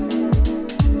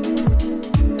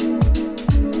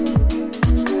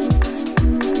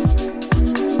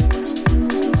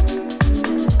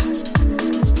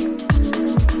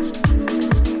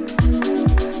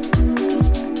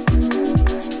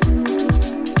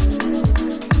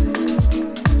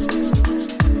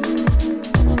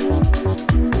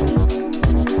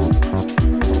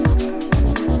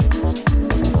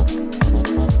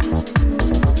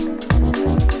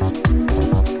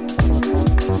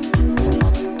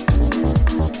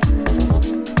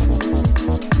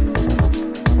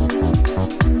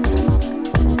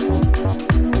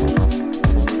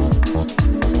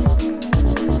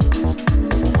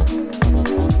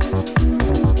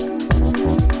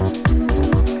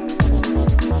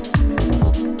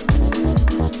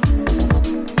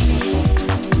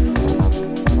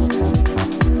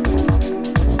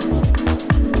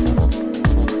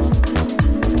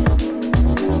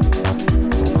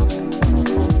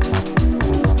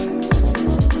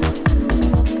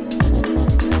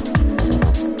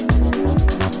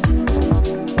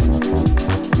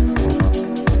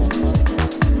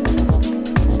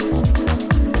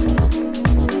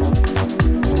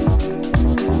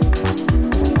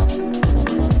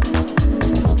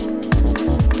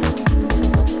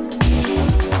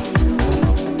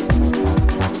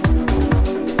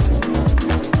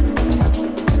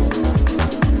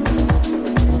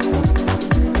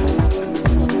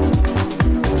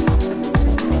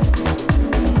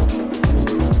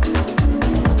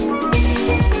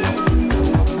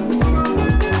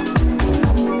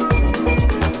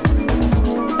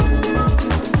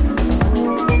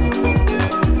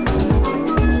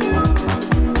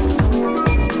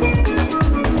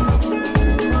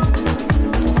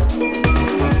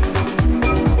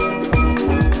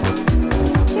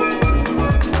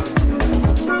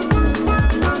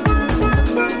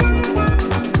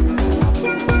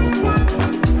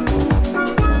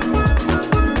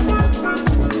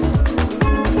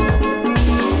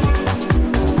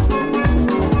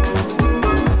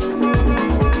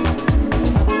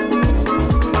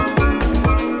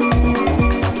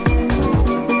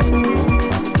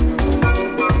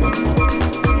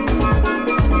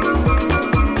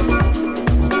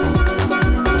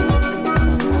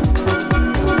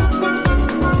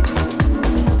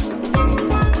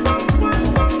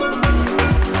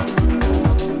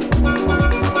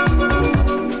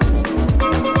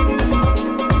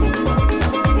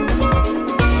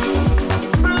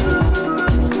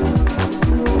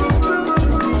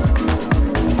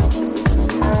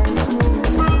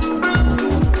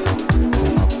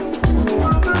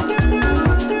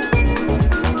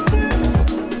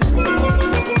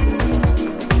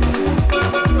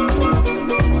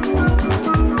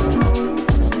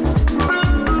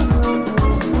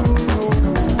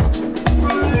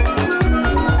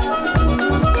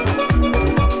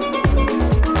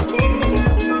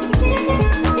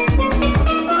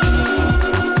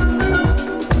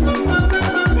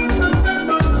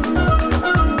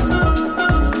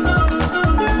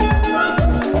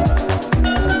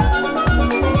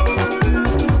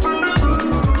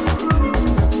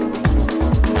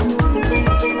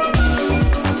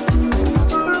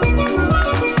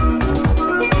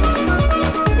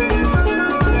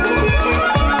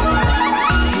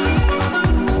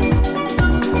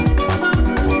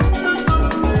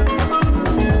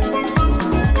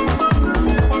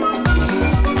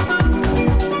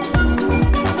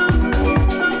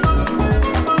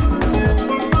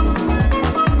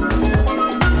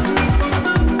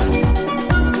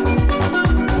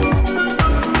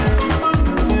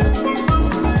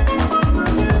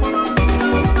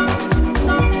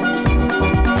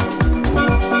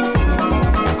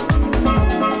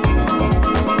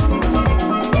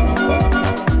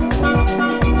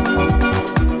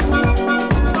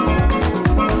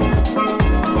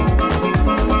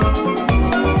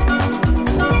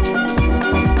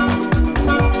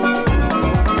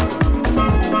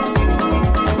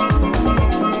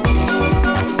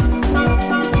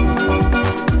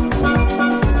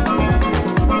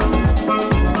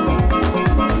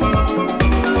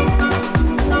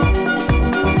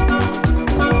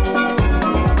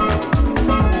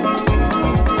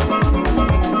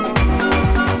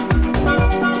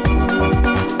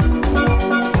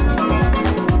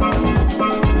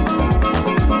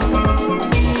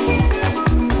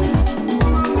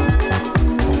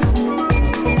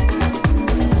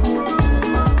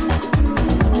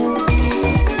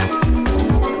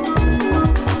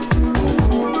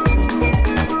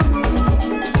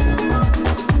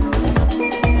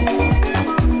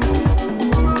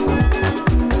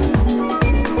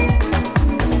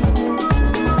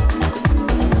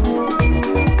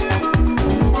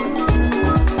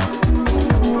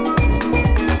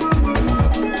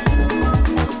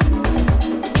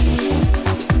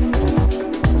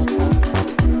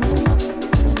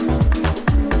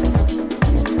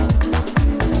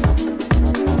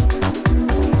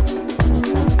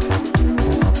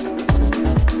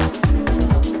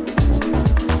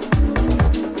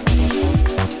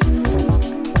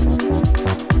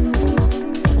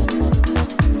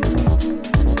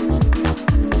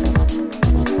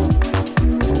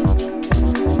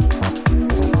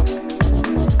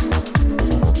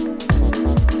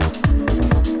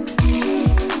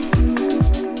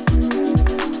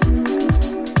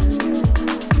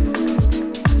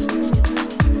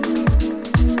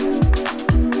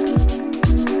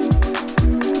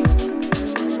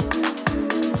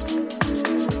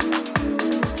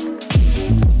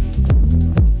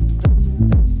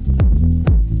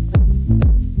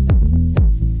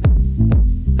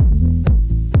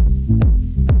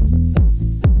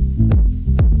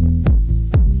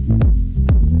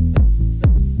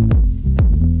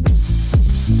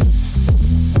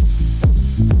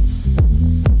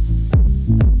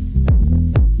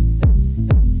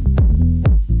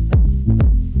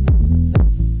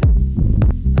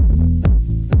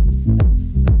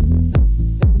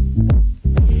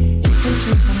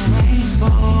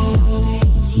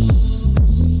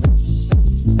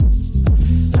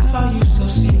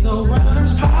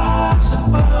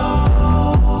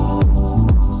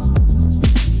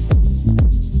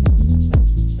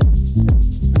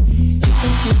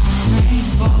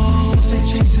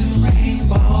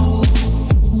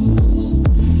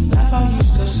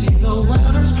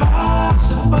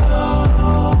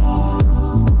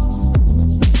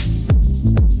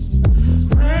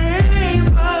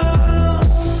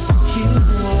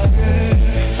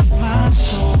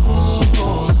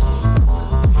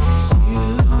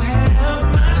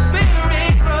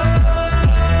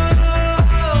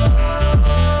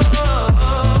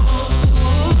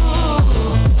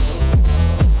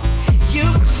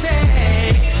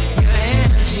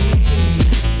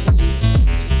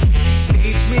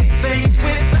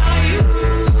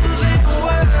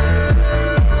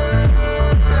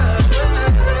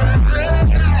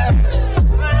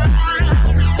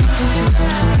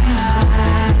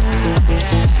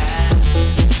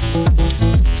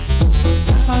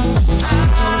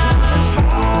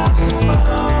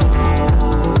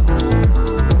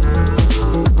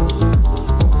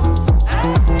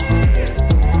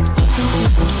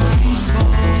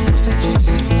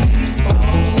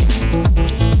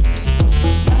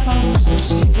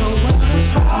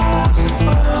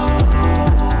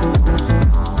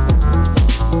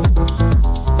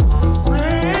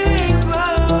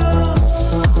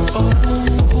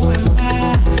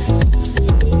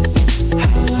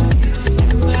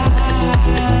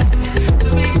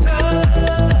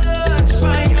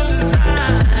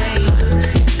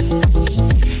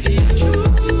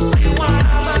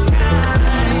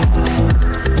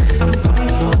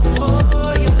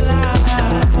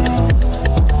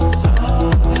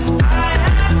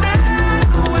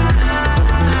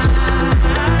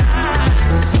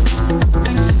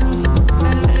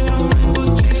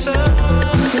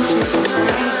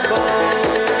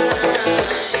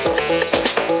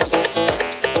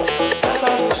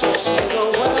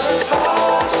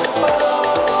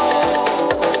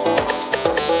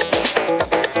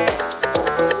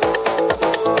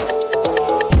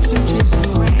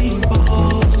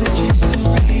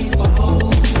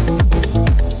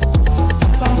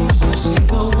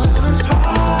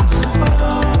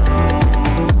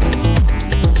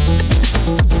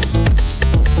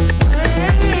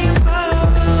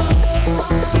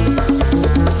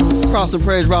 props and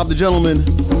praise, Rob the Gentleman.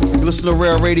 You listen to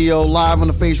Rare Radio, live on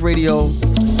the Face Radio.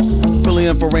 Filling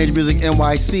in for Range Music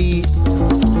NYC.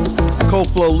 Cold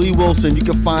Flow, Lee Wilson, you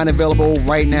can find available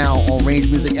right now on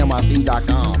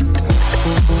rangemusicnyc.com.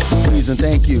 Please and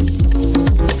thank you.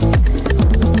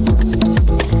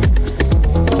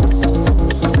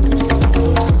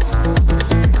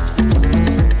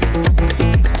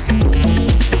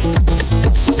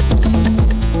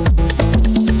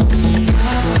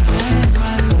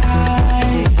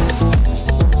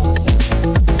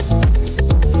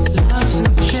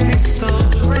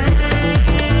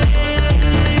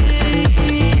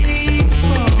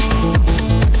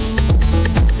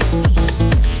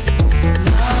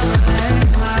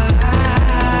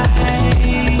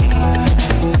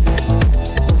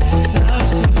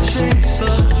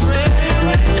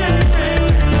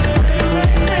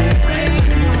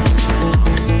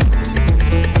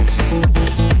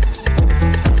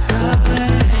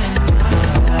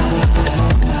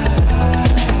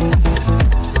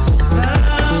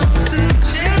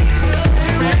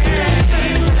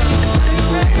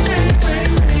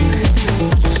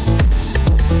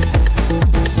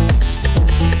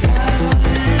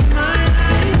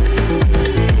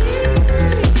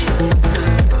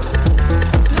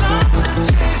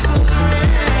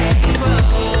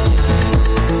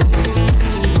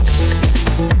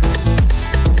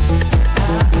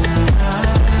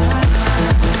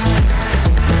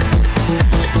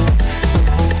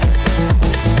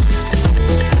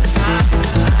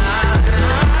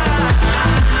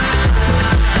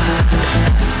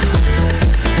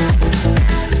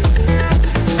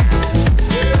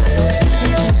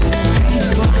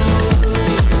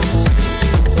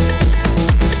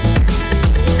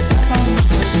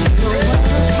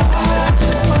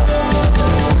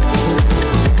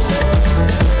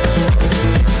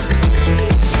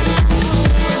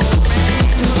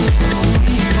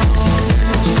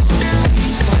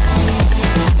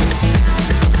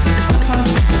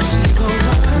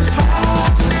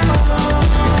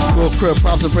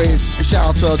 Props and praise. Shout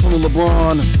out to Tony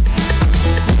LeBron,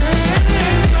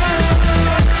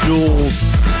 Jules,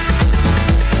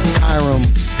 Hiram,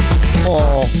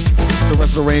 Paul, the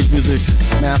rest of the Range Music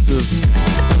Masters.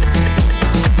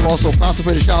 Also, props and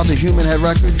praise. Shout out to Human Head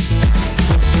Records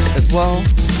as well.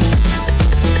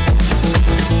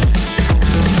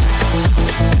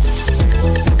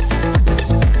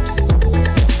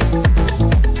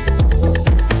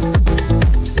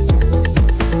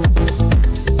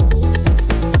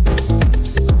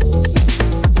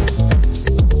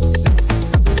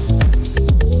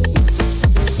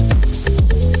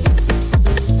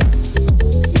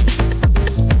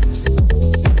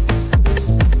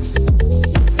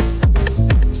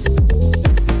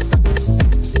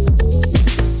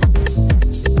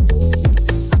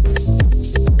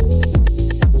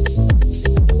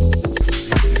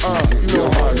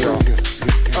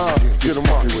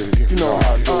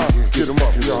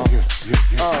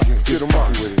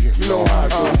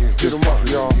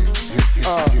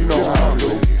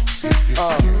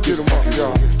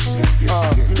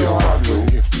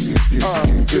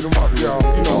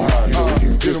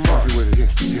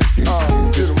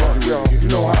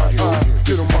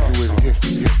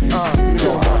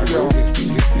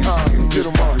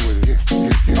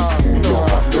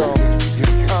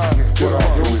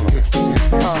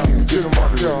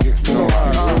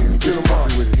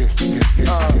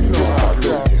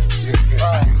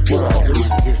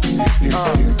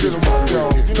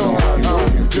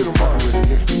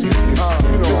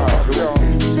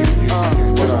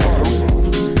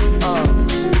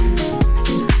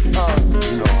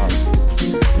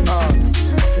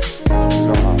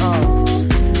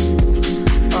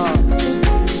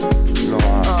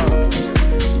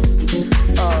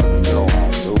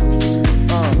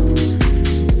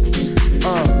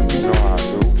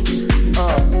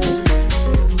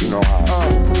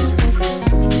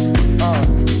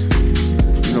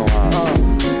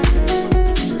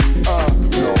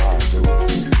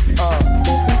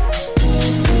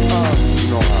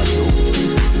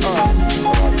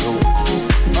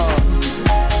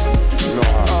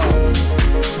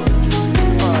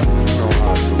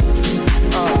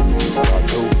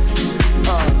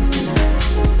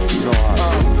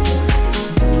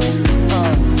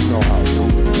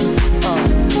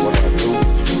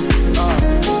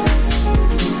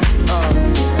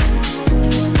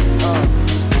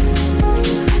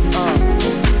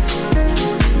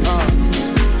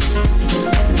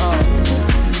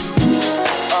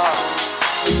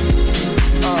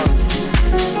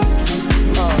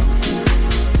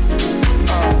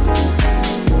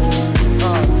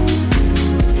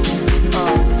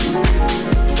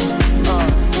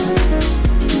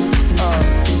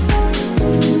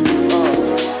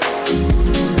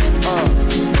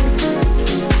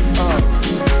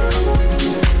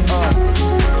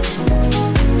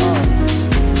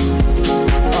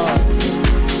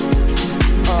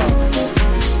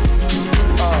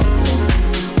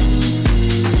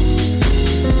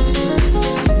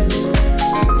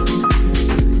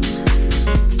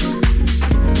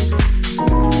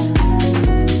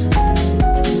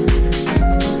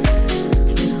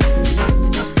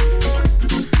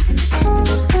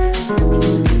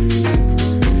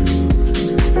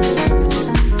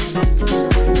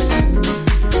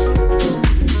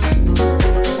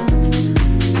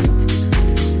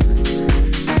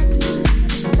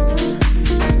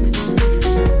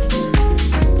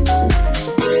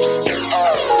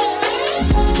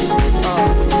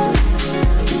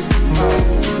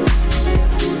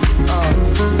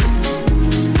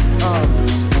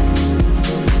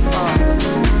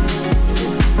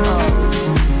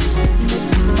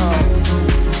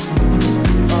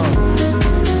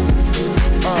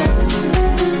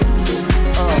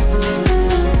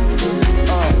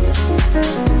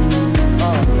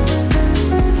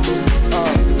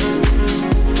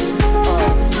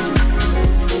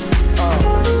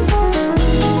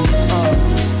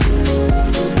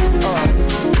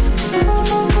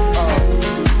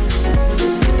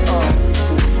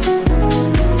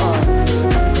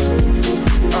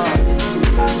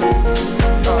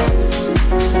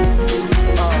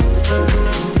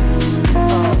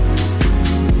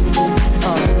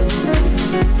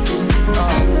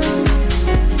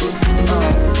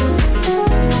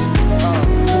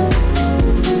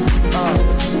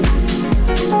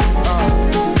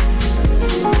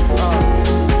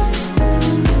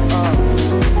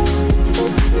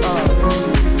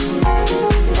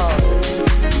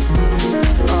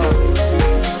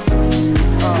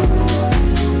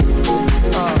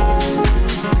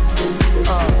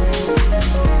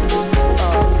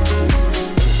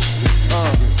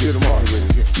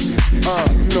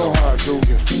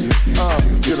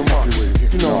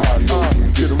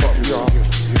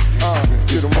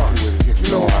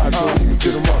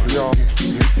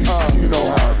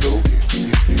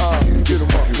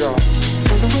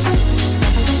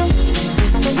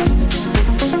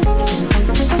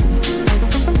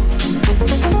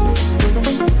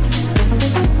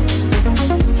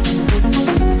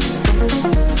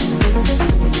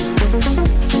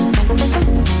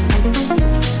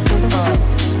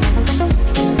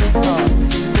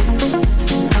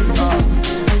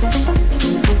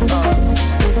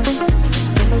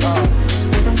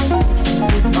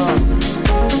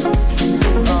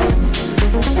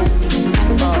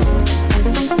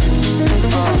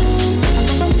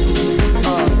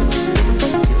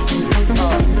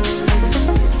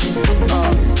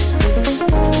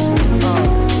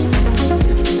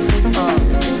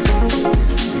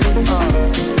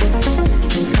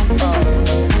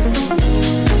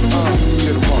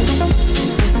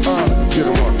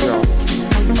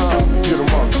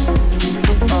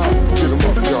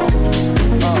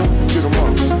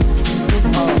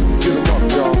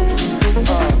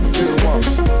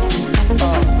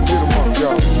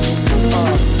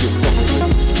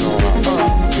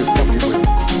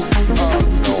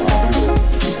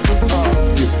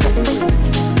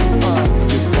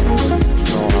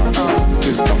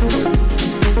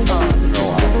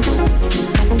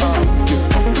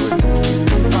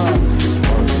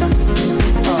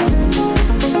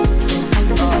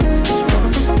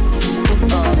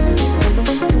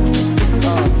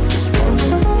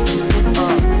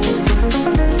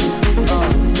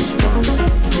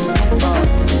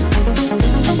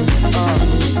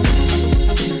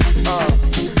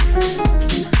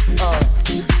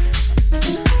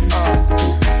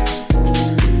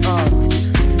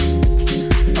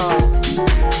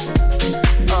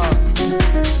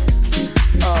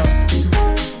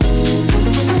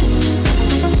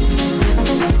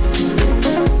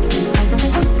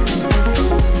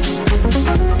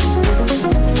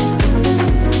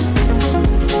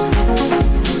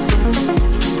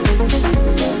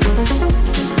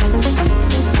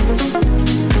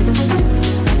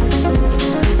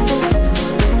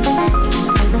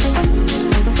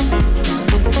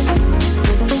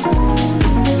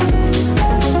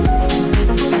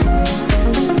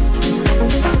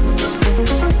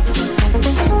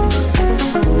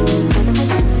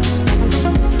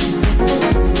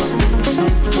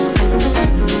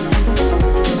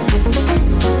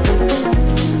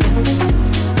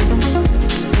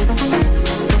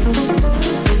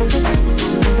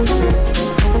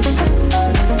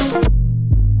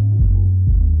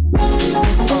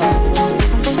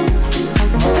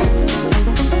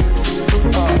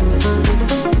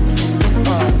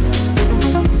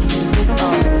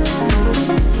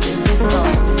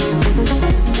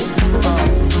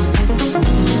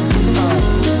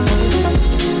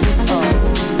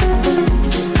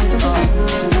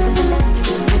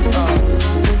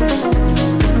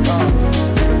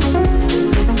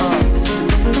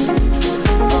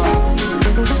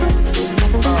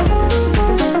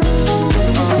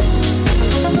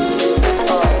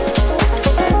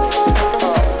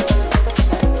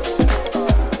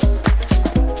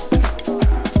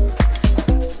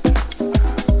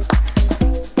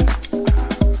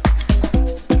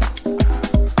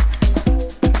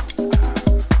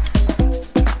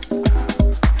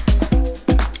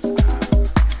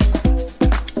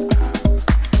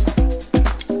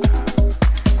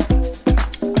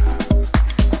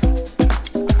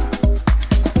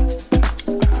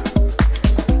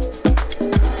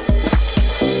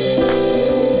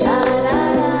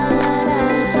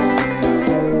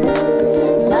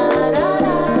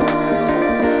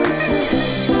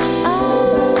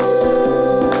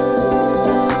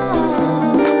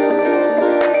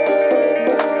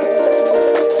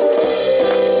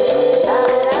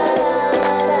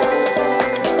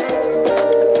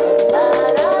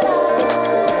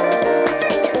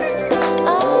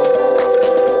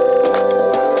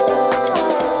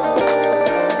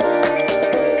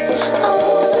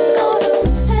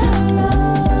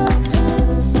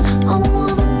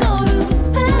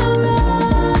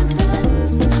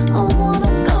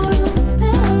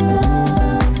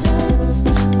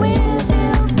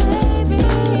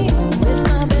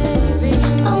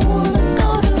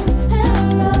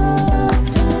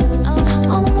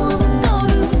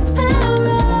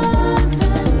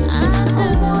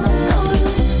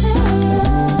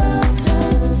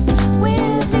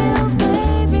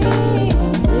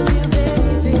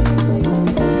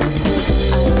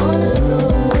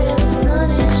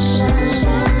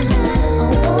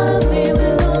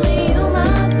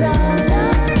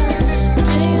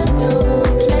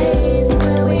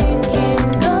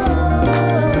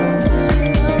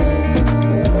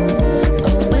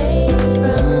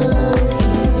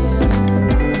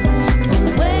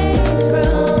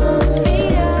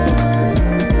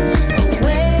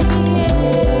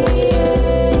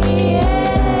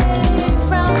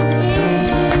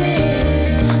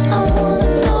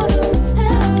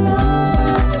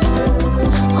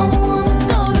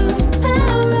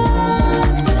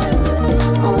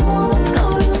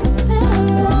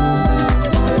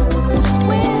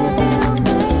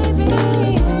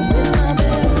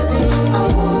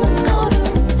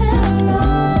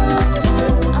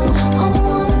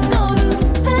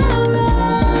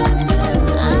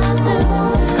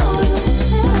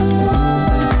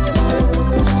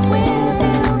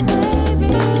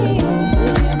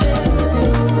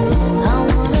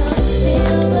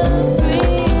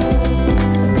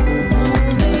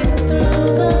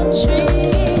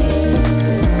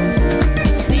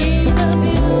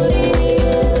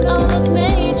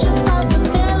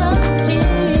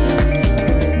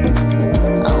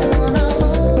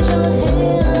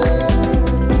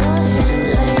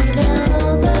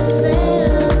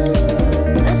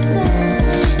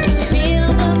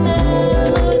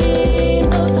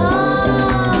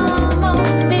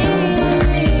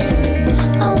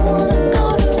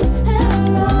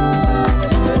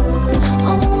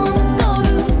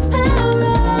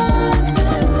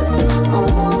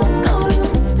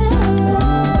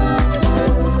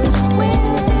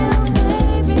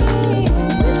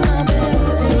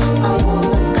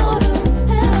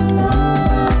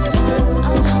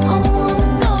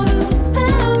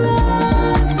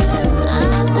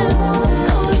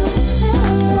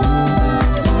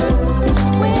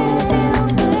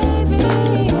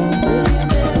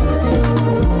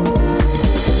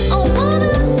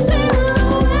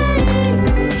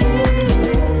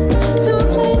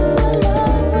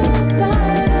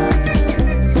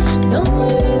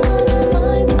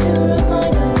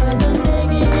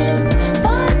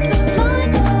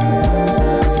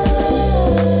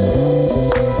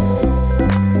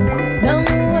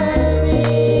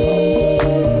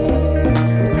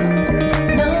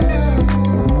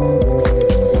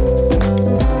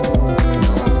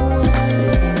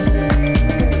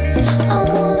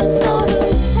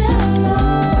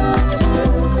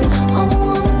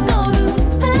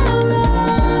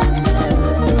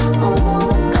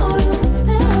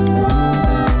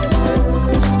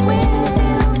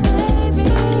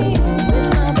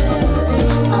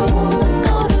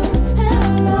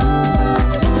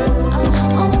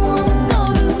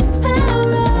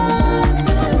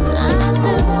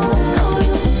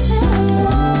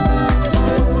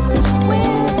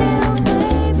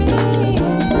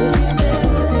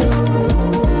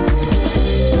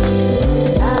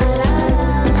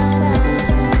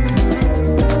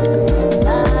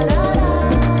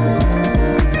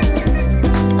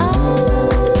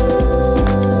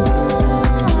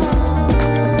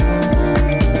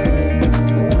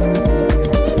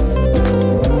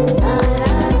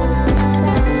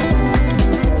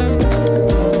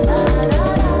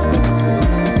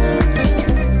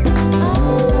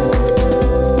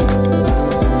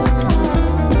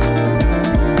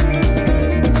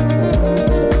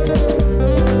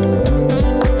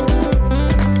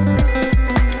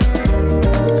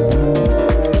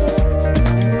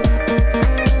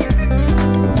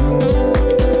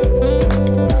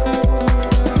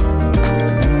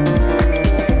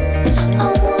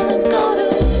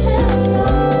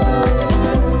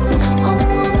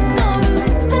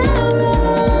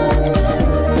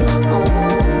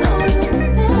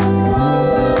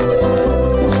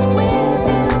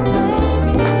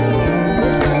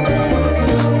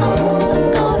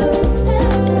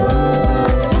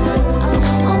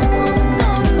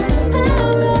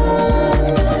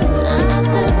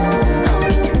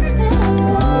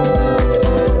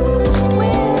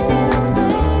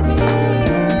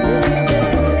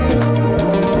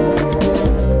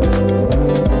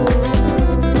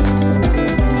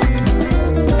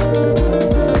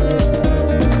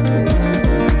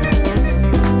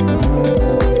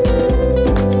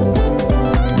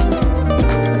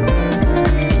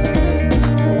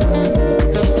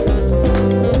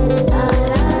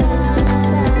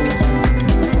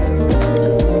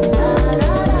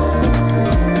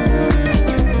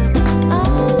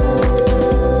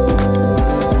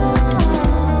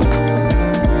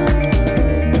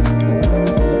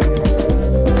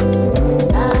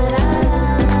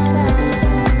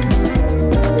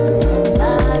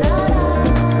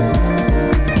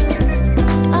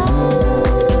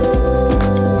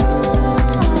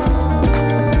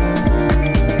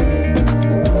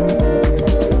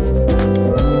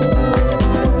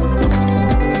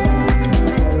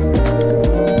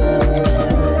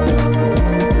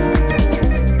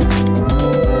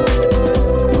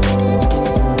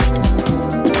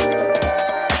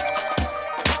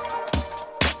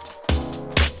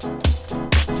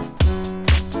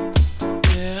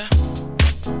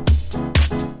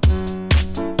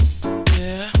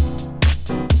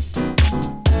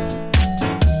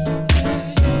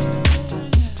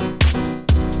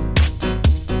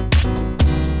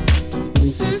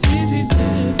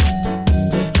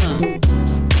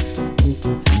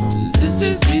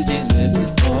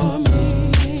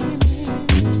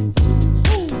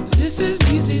 is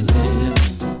easy living.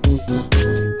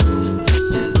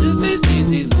 Yes, this is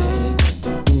easy living.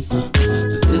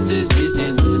 This is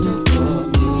easy living for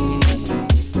me.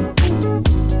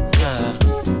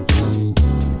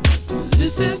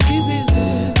 This is easy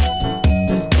living.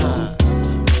 This time.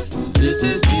 This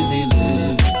is easy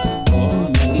living for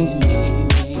me.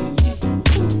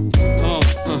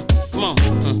 Come on.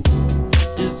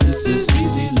 This is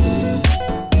easy living.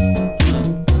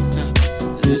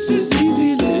 This is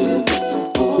easy living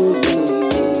for me.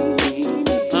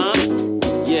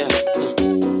 Yeah.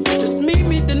 Just meet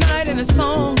me tonight in a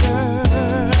song, girl.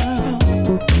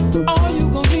 All you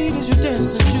gon' need is your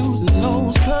dancing shoes and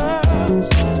those curves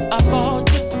I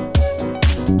bought you.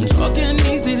 I'm talking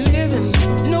easy living.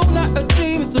 No, not a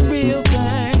dream, it's a real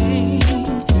thing.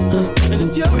 And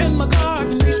if you're in my car, I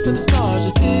can reach for the stars,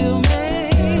 you feel me?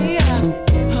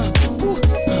 So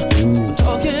I'm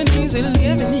talking easy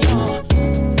living, y'all.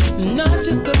 Not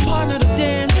just a partner to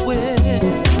dance with,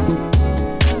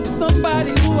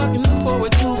 somebody who I can look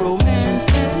forward to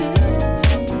romancing.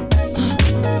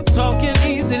 I'm talking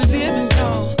easy living,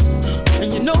 y'all.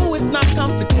 And you know it's not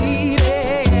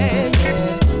complicated,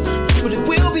 but it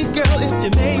will be, girl, if you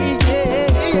make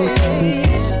it.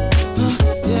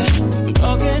 Yeah, I'm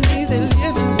talking easy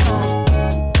living, y'all.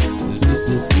 This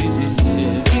is easy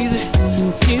living,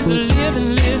 easy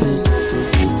living, living.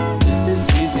 This is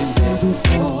easy living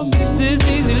for me. This is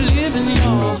easy living,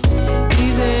 y'all.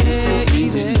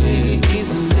 Easy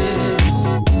living.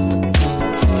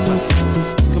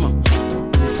 Come on.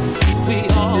 We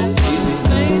all see the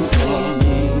same place.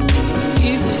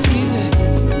 Easy.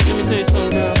 Let me tell you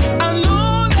something, girl. I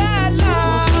know that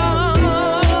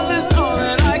love is all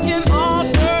that I can offer.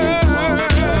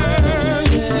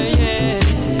 Yeah.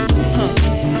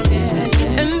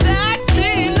 And that's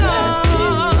enough.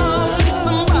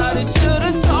 Somebody should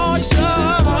have taught you.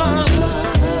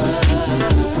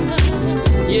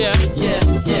 Yeah.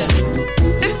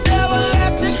 It's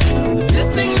everlasting. This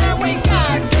thing that we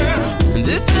got, girl. And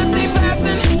this fancy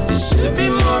passing, it should be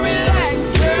more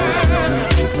relaxed, girl.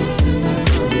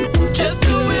 Just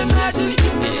to imagine,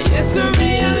 yes, to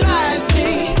realize me.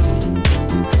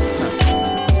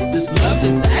 This love,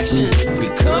 this action, we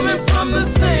coming from the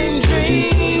same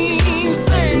dream,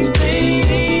 same thing.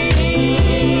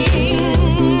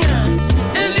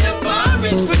 And if I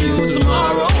reach for you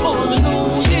tomorrow or the new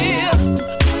year,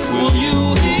 will you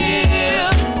hear?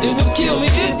 It would kill me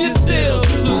if you're still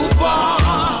too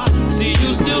far. See,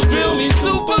 you still thrill me,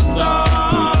 superstar.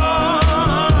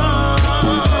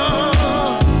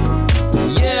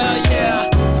 Yeah.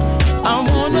 I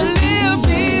wanna live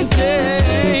easy.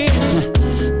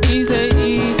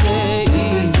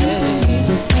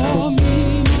 For me.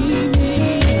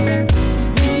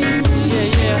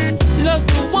 Yeah. Love's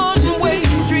a one-way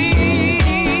street.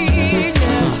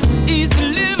 Yeah. Easy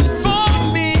living for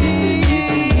me.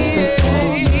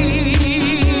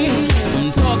 I'm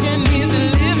talking easy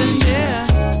living, yeah.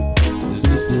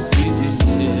 This is easy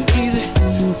living.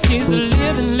 Easy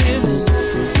living.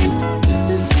 This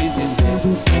is easy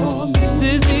living for me. This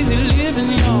is easy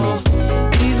living, y'all.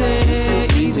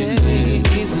 Easy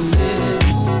living.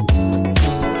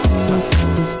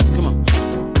 Come on.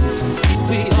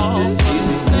 We all see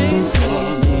the same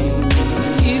place.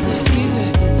 Easy.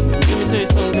 Let me tell you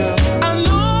something, girl. I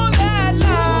know that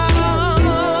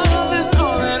love is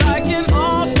all that I can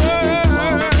offer.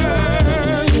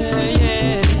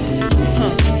 Yeah.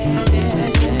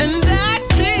 And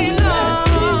that's enough.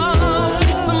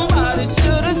 Somebody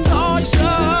should have taught you.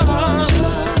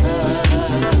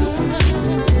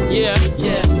 Yeah.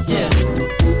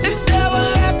 It's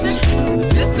everlasting.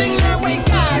 This thing that we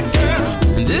got, girl.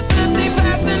 And this fancy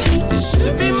passing, it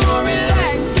should be more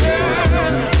relaxed,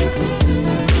 girl.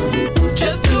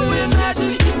 Just to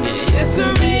imagine, yes, to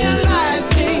realize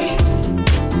me.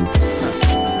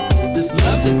 This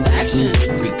love, this action,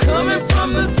 we coming from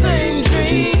the same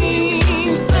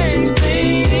dream, same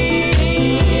thing.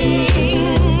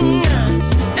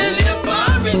 And if I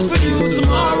reach for you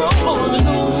tomorrow or the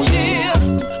new year,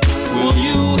 will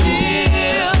you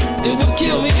hear? It would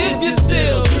kill me if you're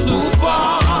still too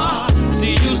far.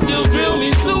 See, you still thrill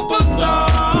me, superstar.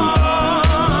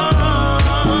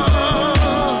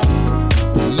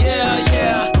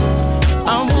 Yeah. I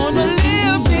wanna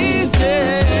live easy.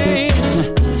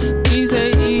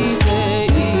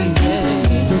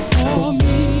 For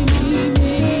me.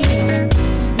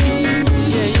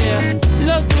 Yeah.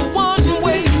 Love's a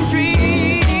one-way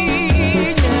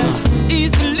street. Yeah.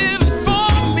 Easy living for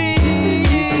me.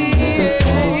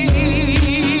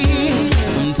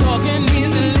 I'm talking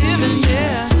easy living,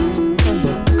 yeah.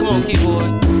 Come on,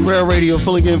 keyboard. Rare Radio,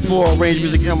 filling in for Range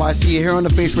Music NYC here on the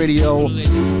Face Radio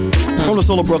From the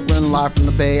soul of Brooklyn, live from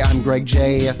the Bay, I'm Greg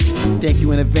J. Thank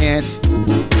you in advance.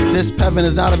 This Pevin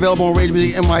is not available on Rage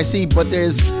Music NYC, but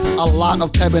there's a lot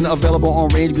of Pevin available on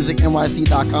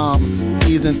RageMusicNYC.com.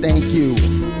 Please and thank you.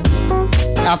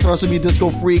 After us will be Disco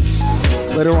Freaks.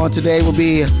 Later on today will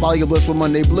be Follow Your Bliss with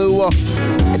Monday Blue.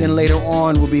 And then later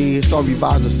on will be Star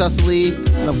Revives with Cecily.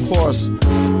 And of course,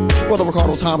 Brother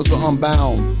Ricardo Thomas with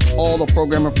Unbound. All the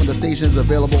programming from the station is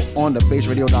available on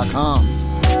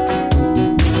thebaseradio.com.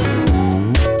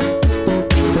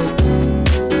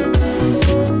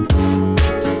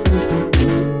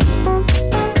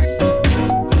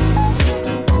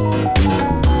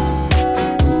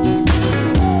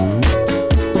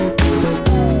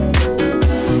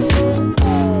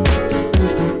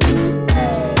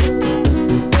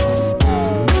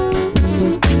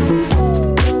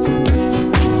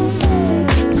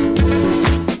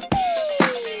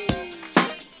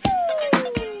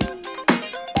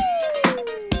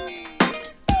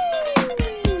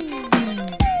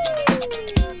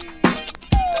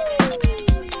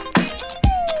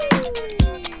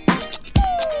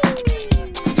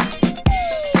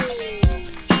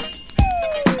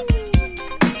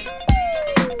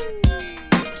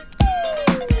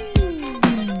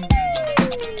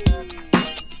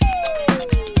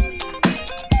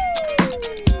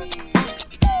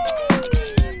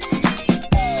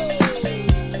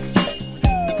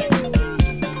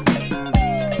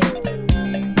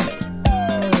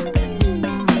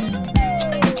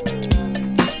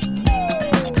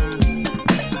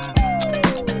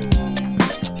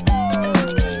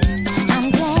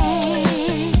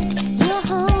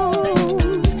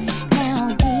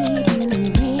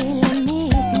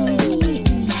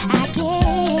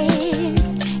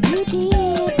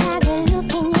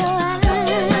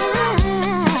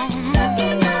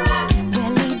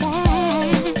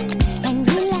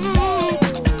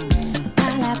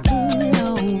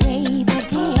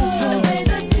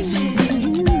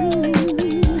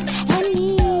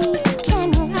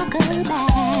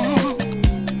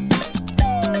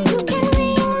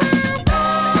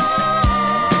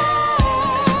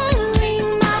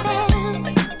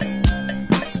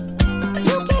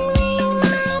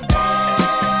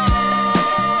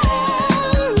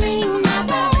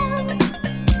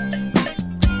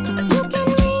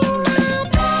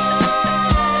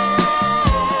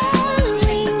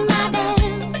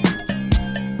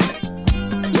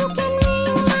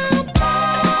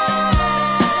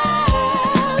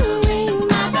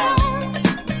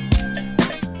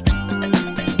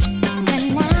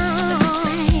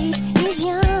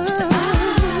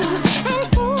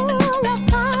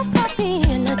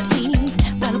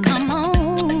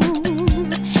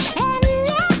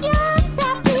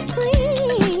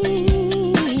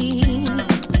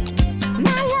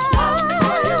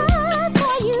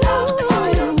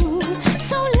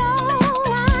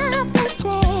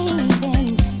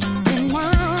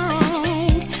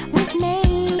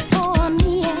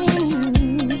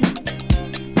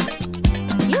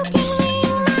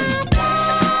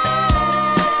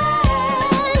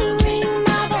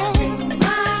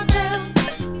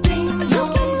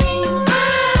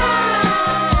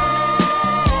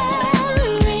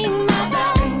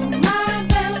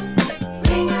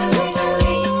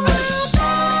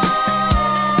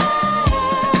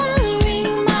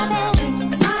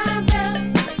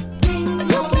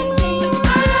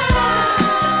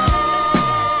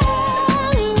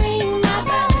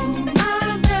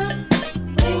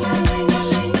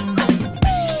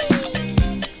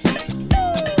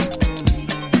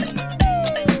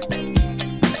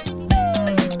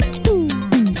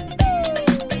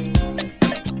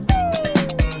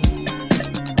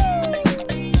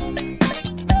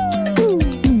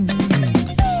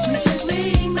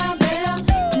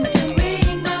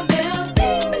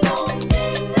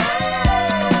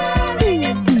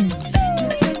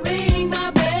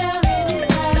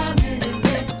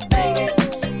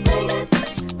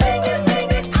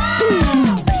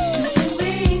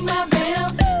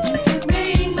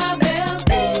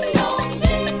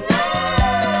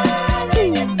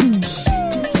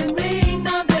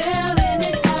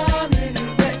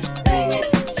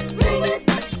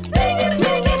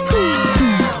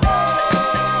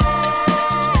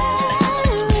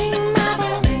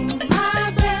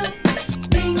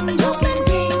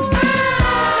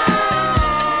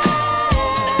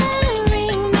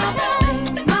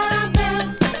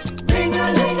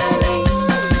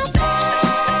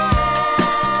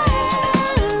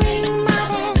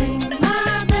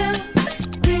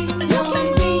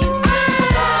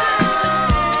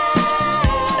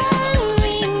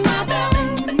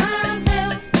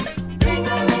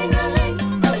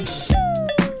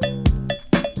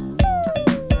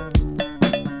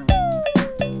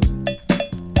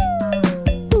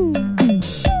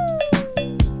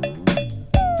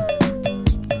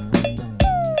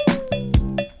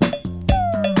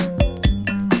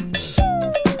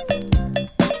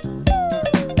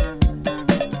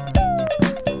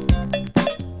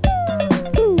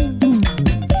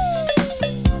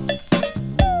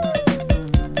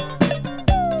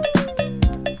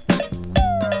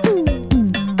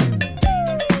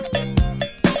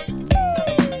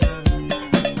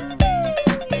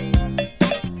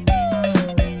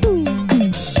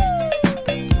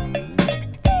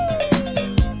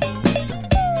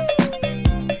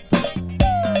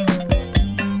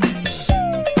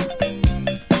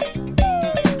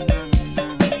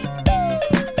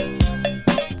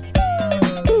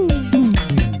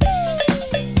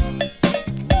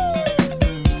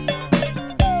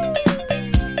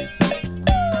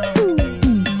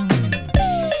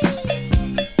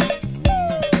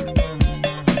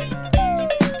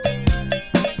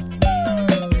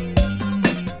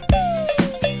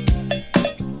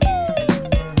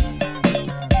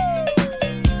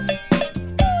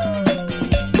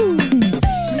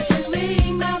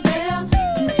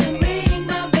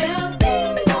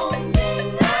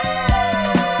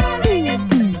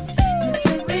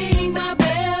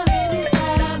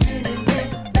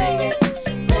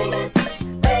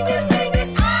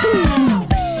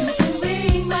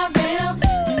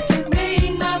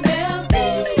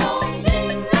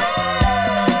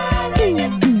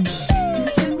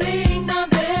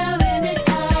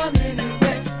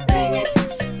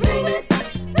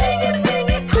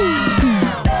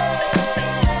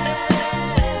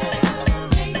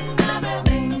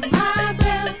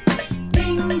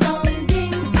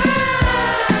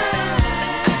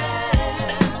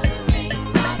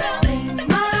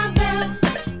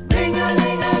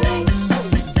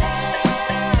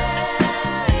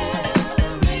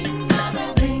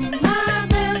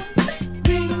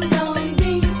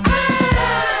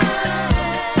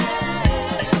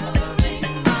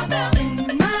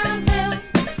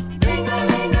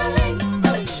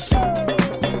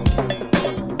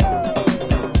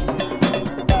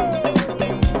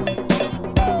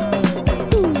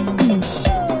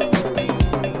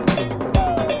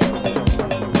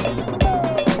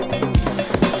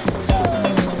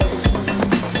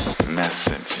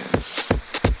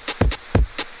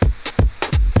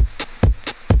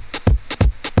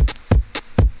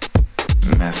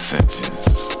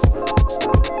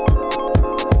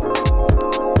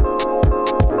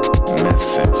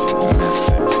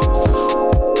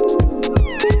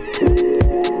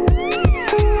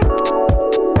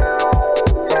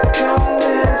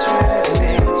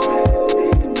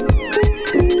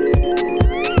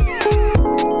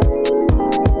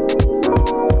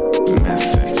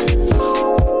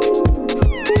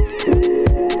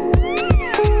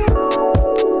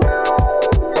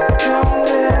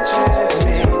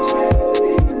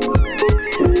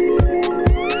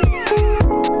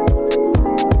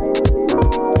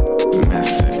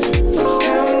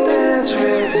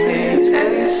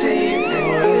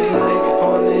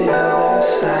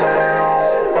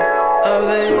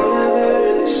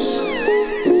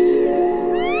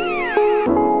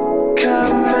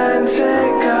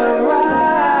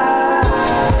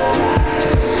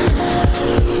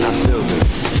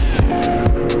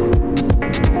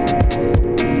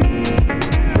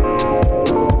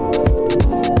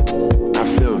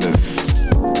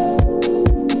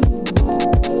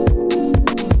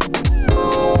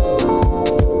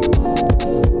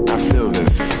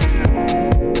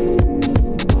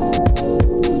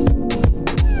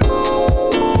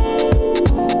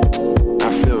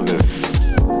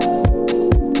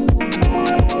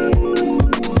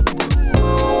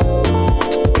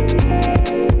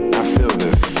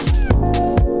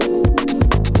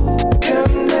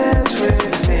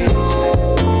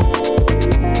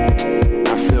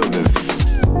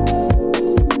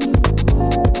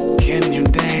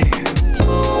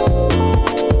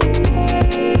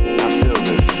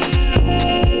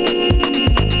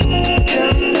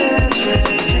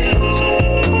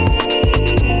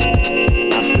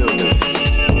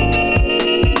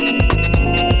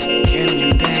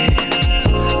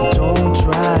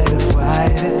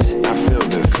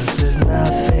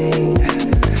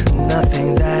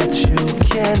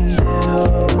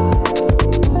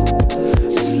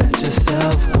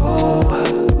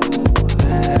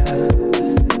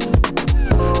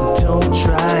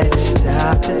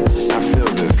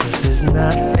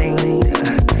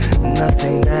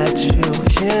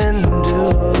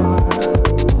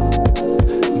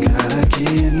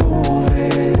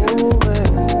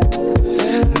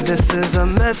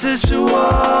 message to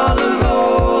all of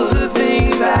those who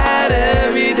think that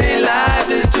everyday life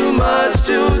is too much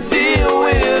to deal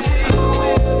with.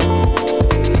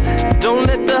 Don't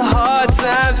let the hard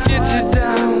times get you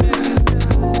down.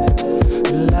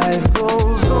 Life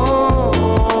goes on.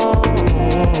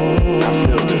 I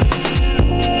feel this.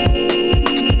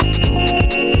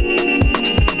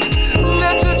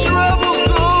 Let your troubles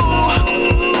go.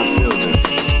 I feel this.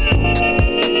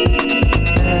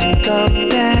 And come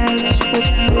dance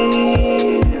with me.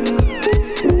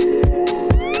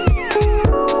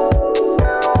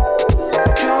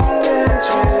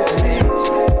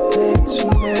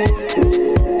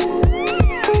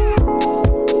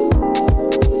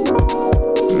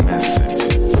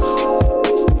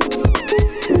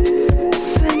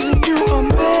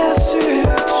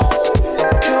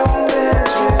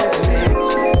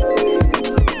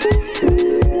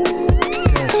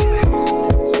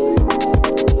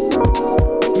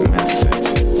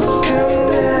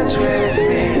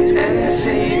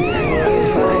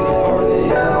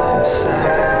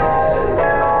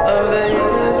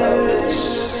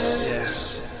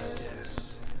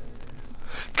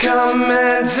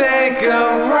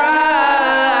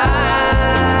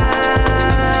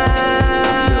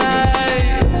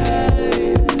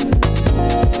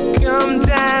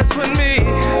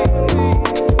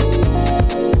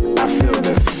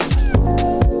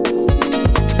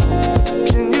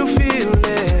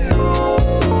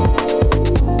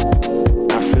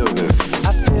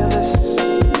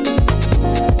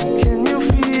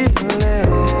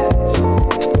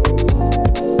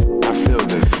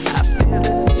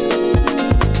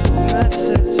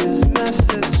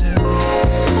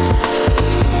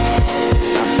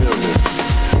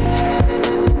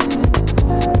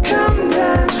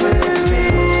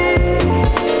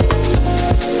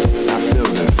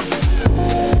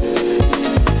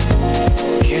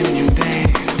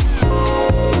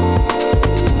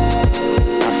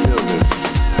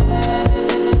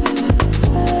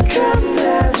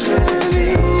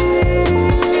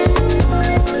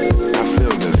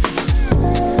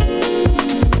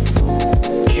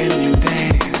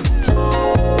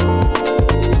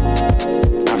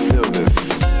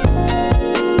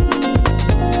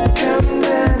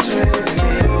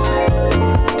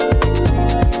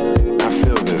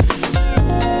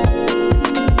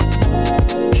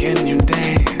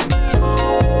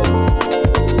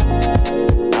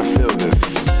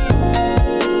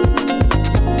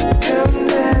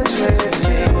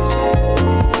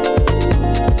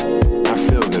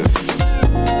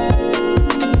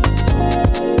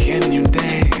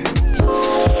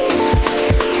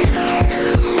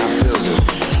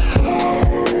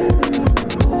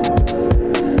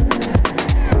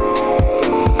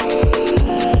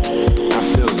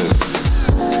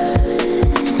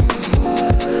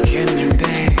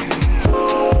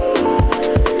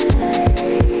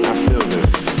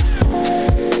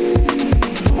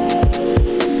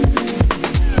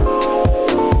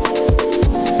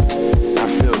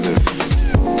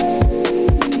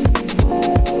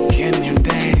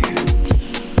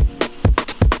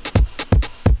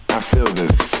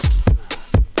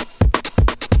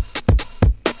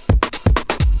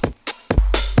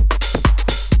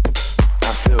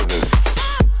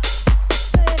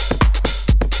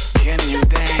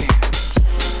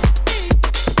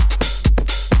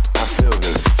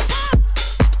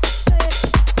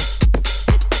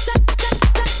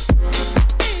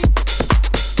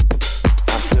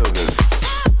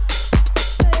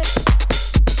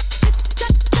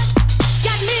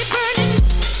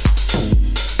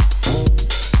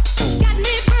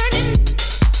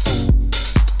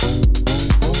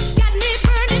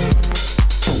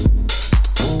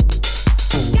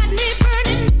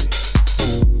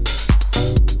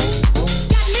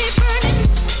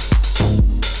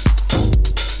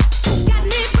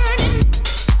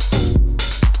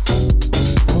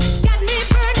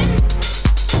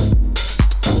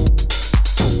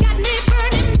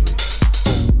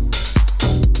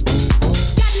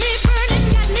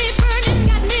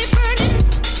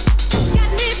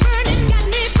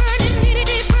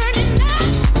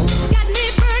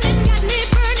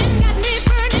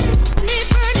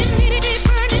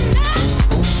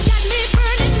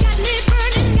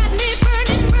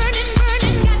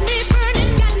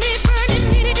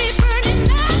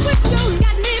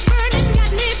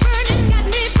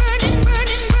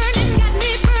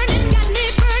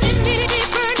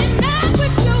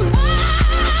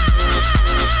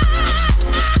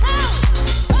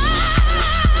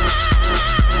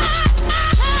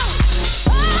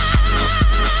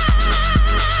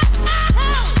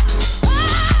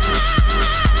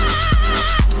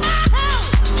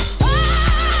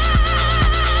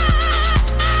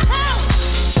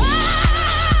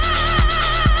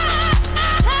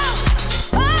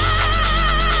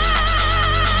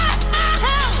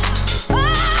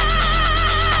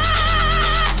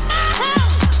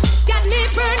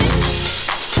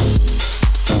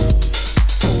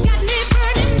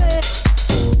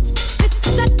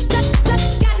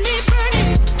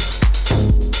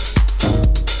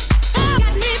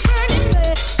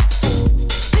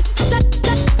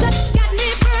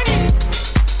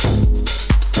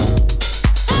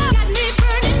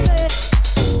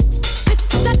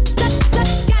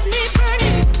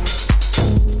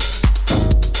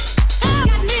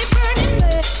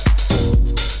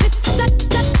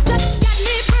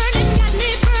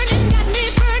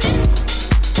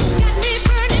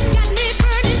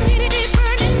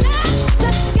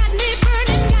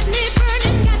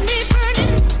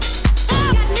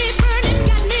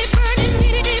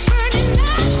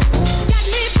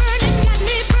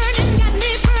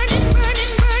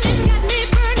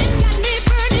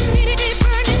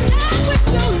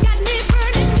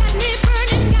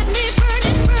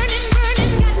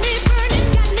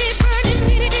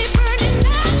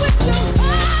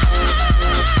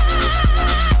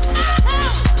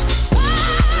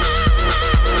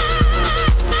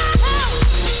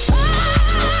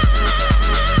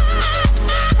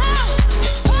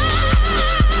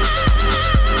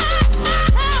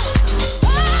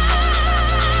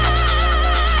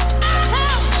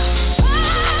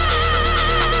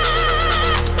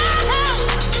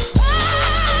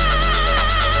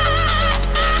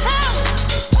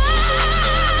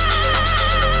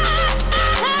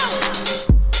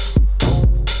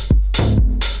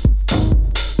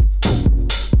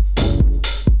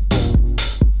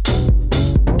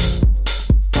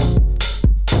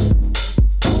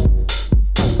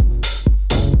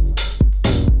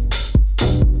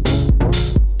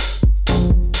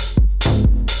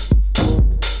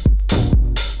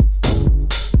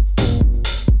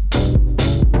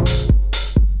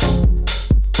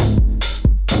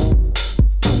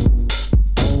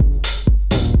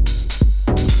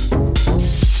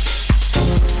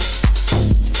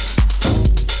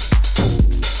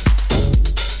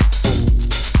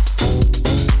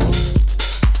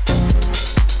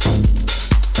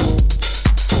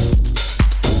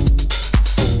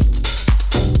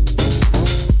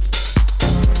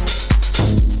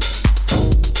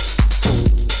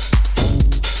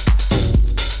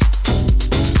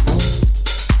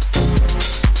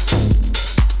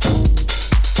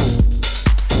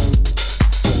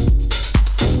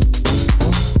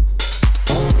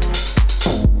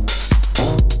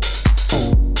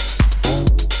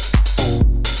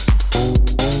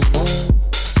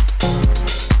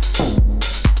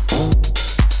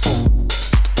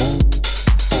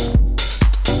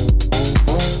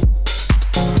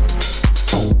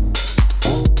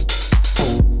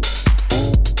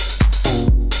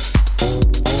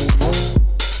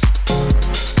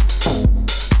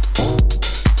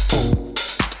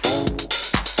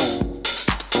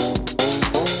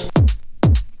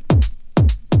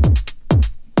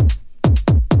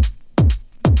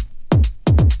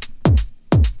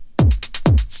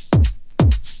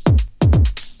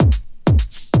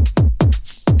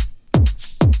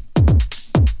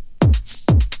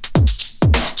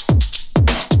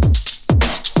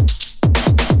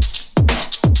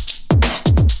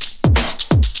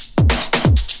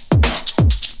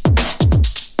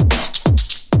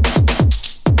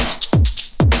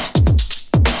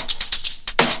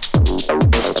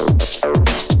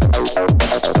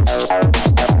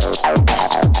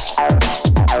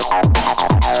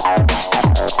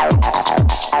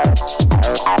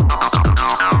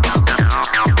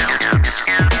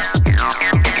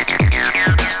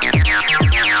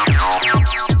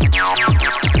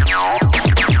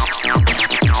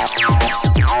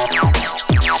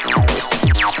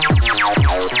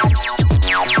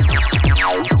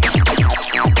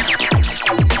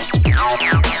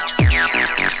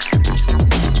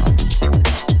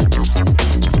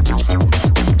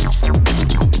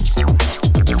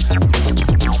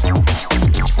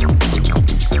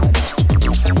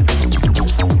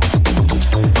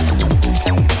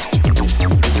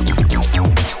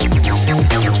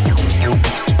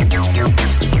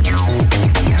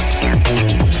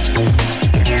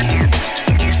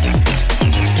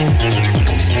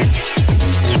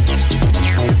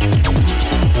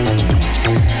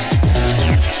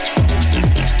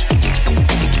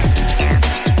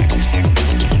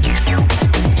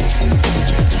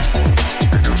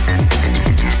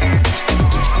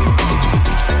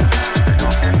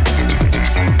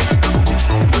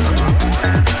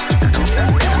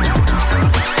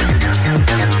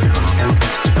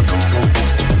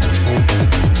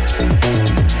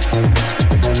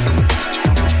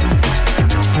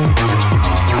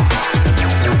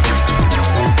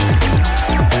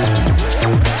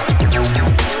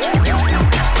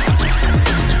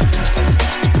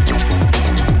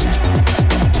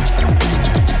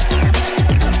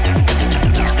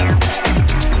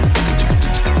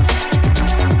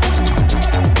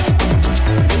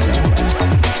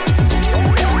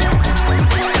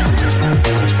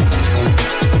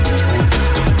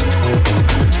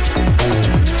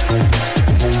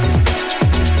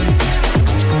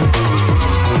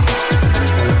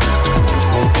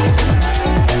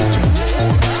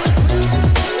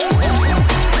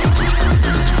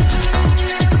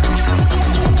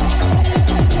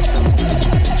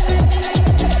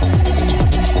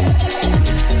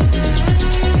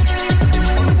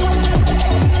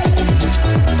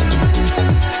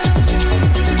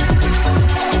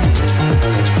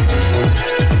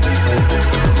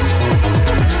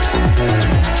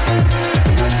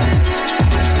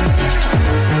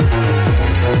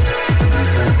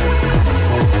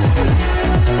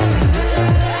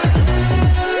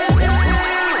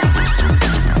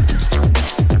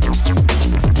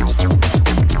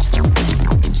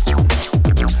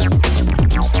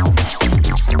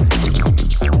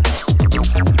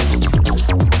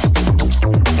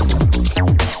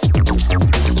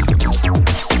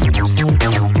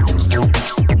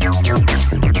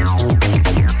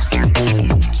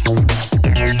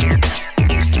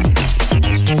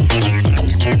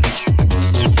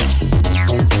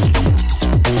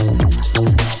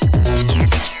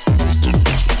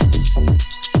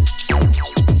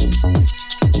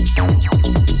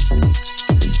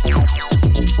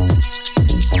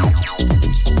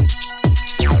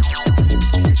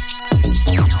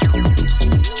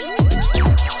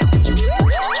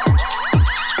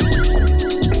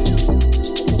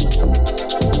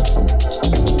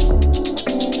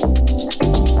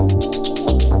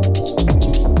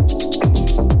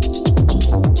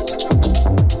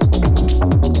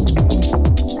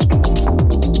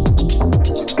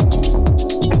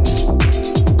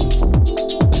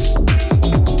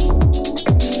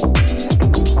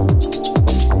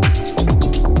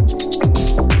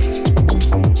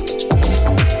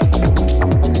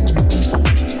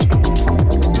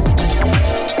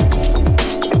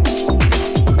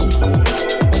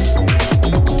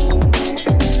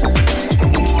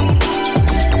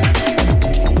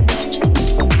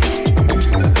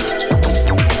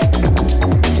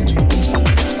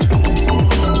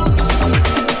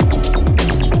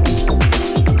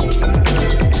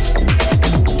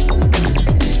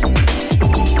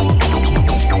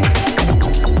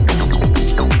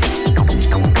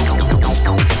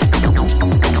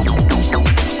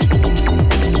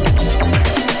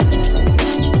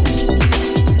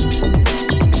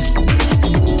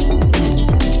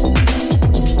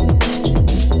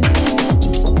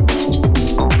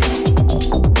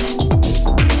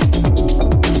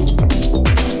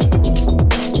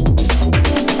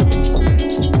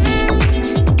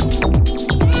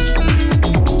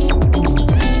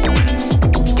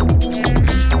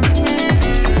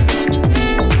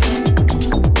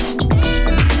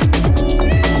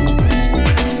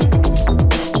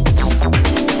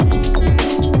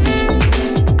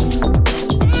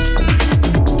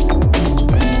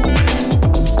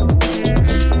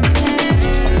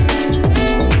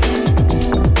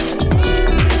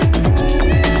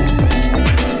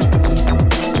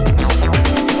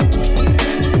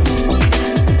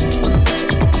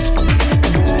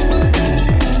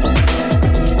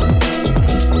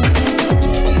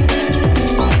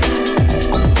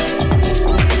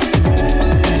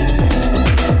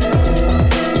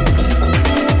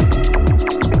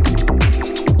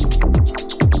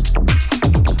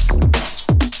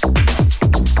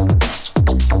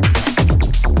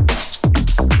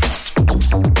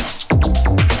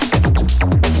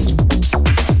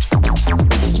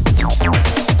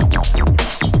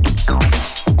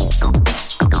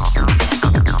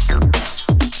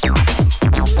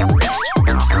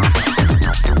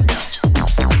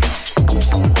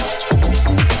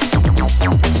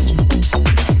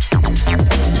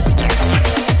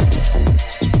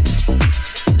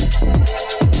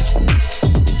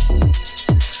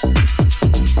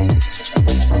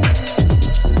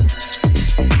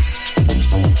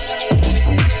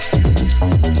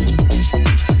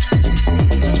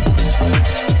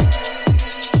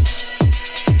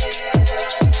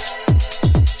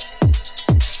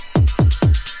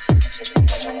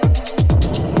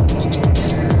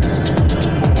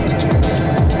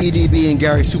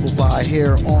 Gary Superfly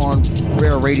here on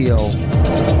Rare Radio.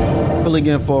 Filling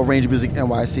in for Range Music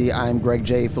NYC, I'm Greg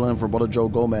J, filling in for Brother Joe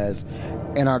Gomez.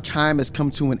 And our time has come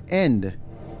to an end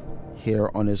here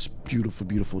on this beautiful,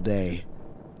 beautiful day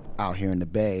out here in the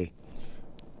Bay.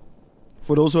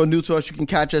 For those who are new to us, you can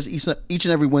catch us each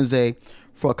and every Wednesday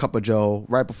for a Cup of Joe,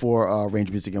 right before Range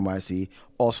Music NYC.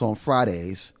 Also on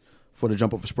Fridays for the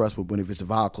Jump Off Express with Buena Vista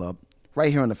Vinyl Club,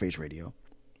 right here on the Face Radio.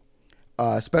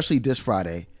 Especially this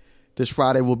Friday. This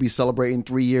Friday we'll be celebrating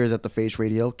 3 years at the Face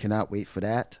Radio. Cannot wait for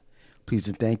that. Please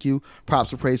and thank you.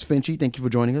 Props for Praise Finchy. Thank you for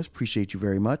joining us. Appreciate you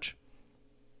very much.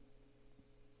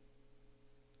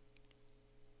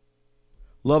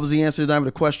 Love is the answer to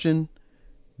the question.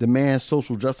 Demand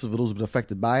social justice for those who've been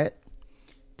affected by it.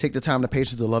 Take the time and the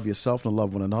patience to love yourself and to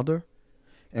love one another.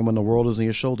 And when the world is on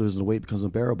your shoulders and the weight becomes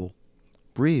unbearable,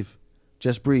 breathe.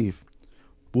 Just breathe.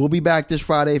 We'll be back this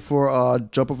Friday for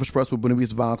Jump Off Express with Buena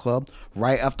Vista Vinyl Club.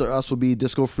 Right after us will be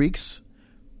Disco Freaks.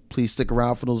 Please stick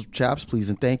around for those chaps, please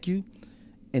and thank you.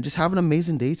 And just have an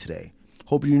amazing day today.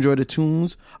 Hope you enjoyed the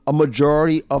tunes. A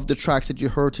majority of the tracks that you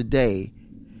heard today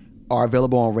are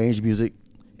available on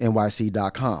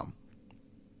rangemusicnyc.com.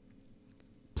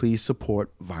 Please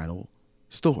support vinyl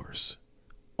stores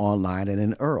online and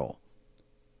in Earl.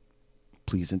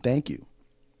 Please and thank you.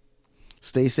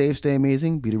 Stay safe, stay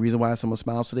amazing. Be the reason why someone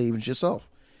smiles today, even yourself.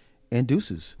 And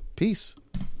deuces. Peace.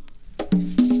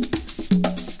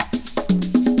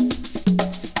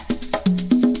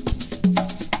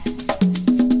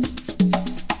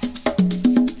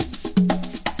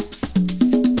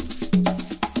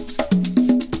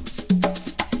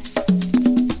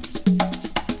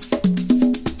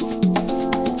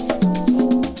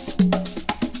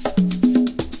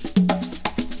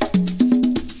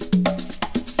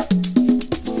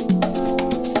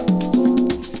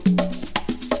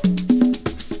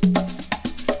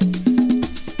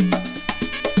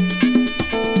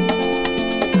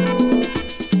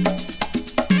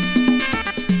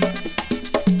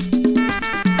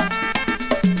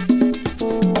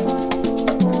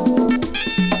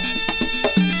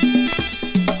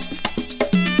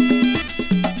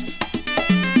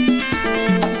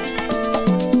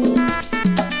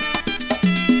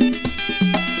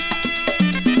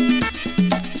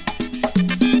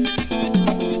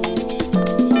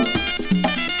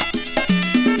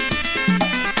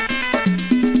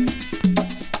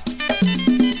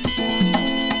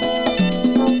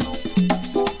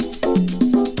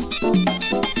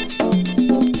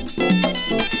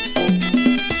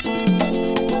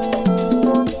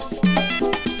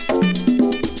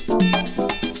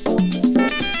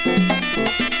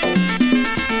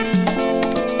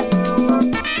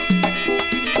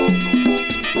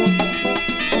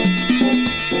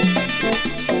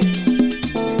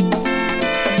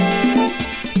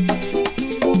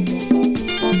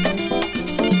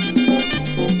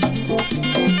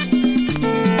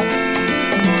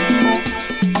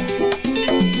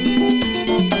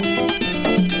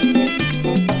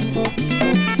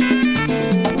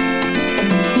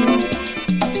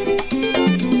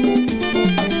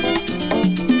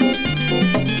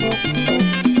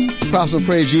 Props and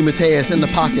praise G. Mateus in the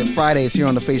pocket Fridays here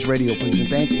on the Face Radio, please and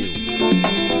thank you.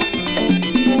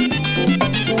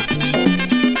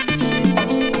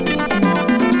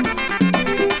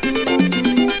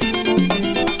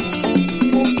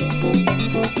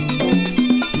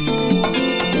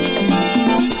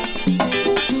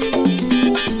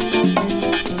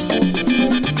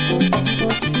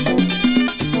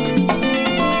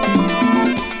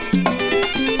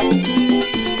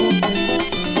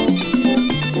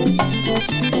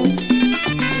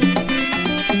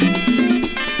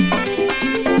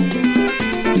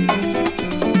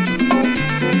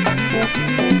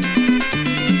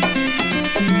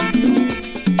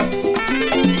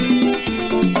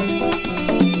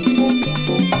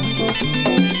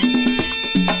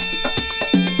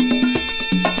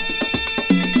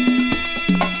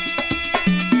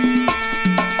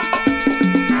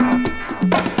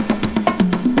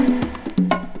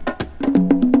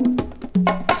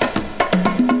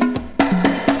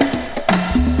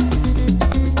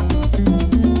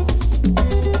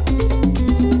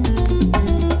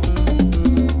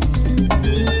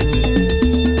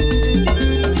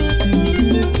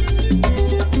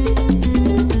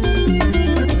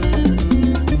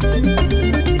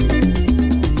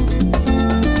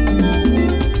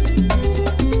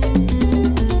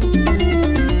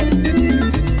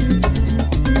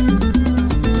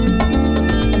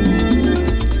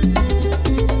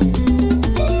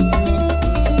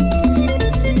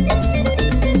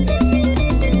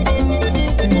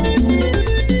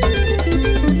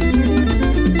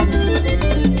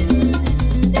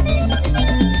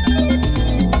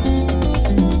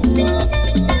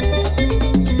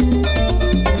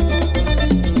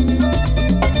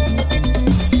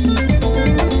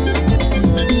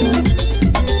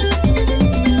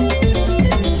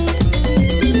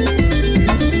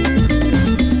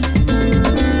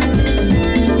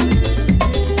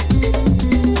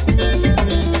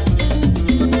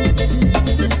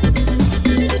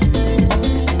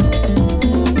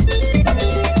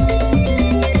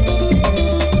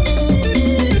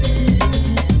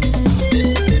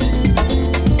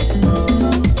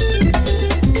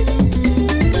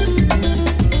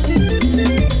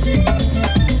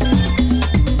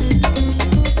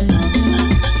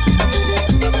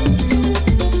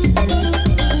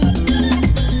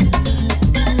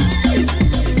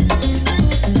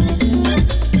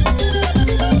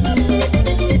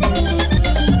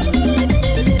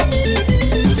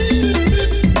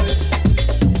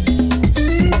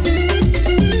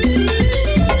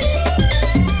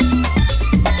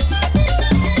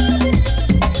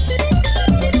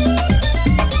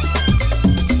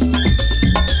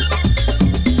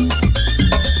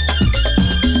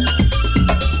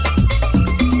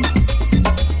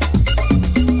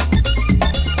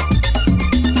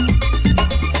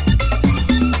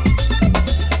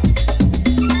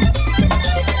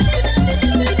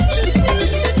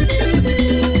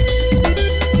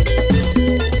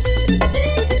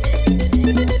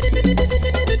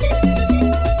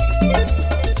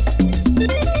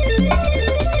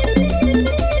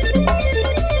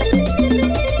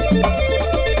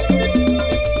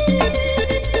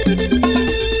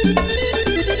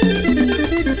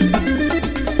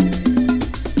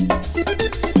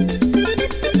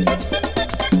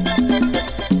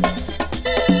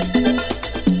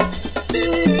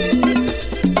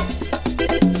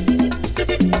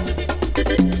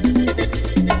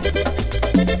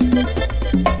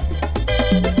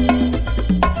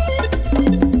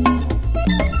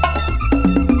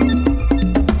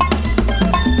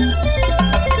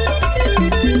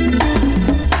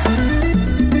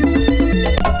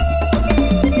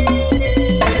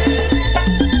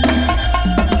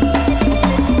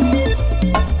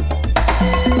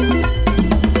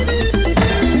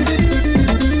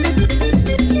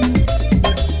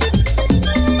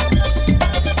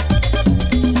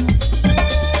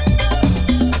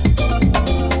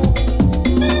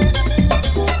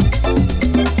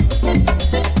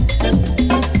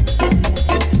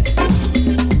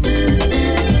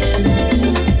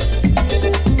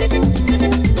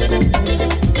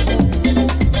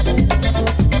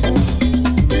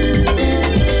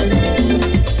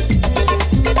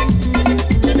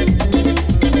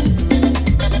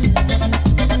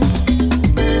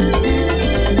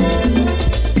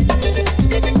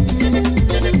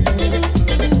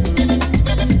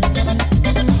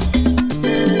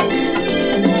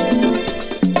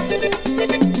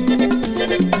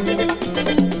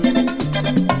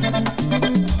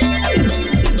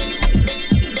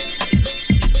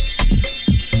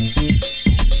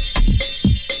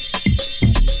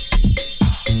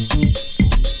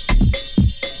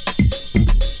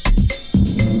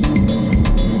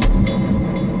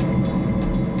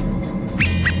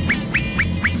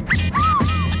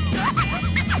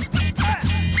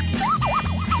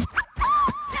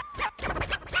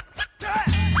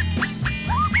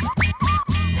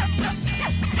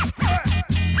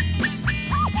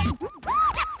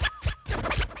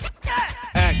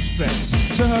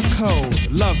 her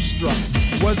code, love struck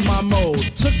was my mode.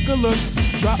 Took a look,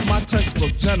 dropped my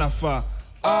textbook, Jennifer.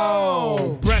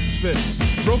 Oh, breakfast,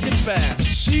 broke it fast.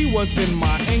 She was in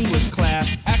my English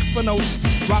class. Asked for notes,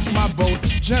 rocked my boat,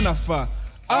 Jennifer.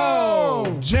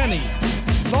 Oh, Jenny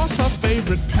lost her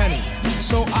favorite penny,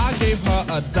 so I gave her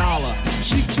 $1.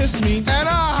 She kissed me and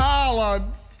I hollered.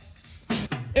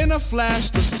 In a flash,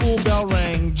 the school bell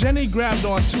rang. Jenny grabbed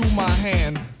onto my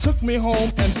hand, took me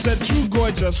home and said, "True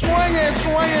gorgeous, swing it,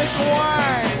 swing it,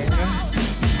 swing."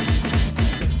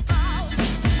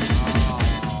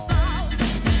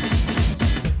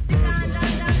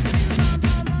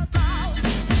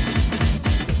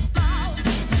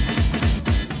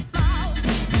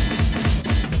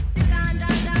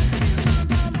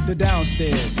 The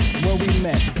downstairs, where we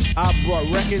met. I brought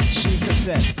records, she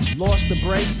cassettes. Lost the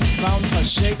break, found her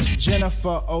shape,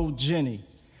 Jennifer O. Jenny.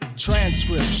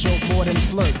 Transcript showed more than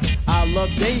flirt. I love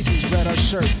daisies, read her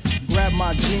shirt. Grab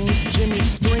my jeans, Jimmy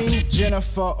screamed,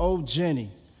 Jennifer O.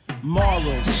 Jenny.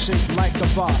 Morals shaped like a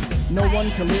boss. No one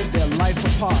can live their life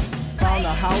apart. Found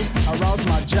a house, aroused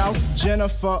my joust,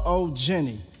 Jennifer O.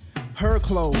 Jenny. Her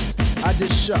clothes, I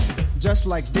did shuck. Just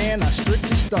like Dan, I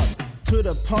strictly stuck. To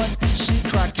the punt, she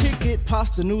cried, kick it,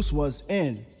 pasta noose was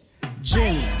in.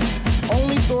 Jenny,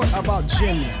 only thought about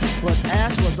Jimmy, but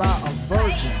asked was I a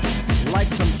virgin, like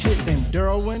some kid in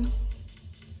Derwin.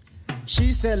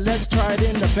 She said let's try it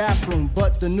in the bathroom,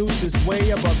 but the noose is way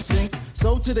above sinks.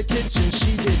 So to the kitchen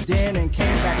she did Dan and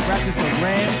came back rapping some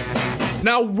ran.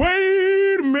 Now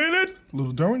wait a minute.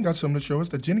 Little Derwin got something to show us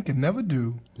that Jenny can never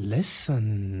do.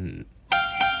 Listen.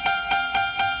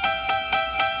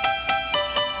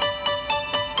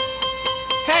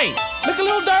 Hey, look at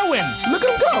little Derwin. Look at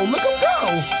him go, look at him go.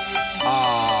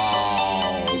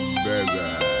 Oh,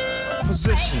 baby.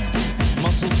 Positions,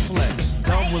 muscle flex.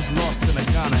 Dove was lost in a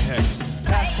Ghana hex.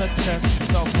 Passed her test,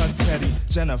 felt her teddy.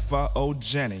 Jennifer O.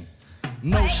 Jenny.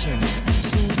 Notions,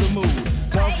 soothe the mood.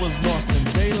 Dove was lost in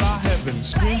De La Heaven.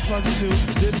 Screen plug 2,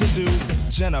 did the do.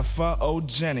 Jennifer O.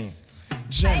 Jenny.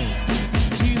 Jenny,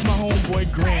 teased my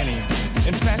homeboy Granny.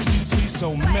 In fact, she teased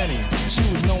so many. She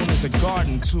was known as a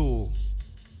garden tool.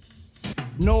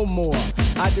 No more,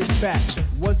 I dispatch.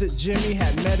 Was it Jimmy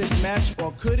had met his match,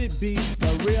 or could it be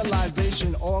the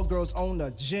realization all girls own a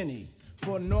Jenny?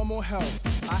 For normal health,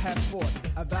 I had fought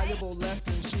a valuable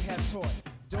lesson she had taught.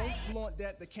 Don't flaunt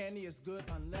that the candy is good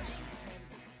unless you can.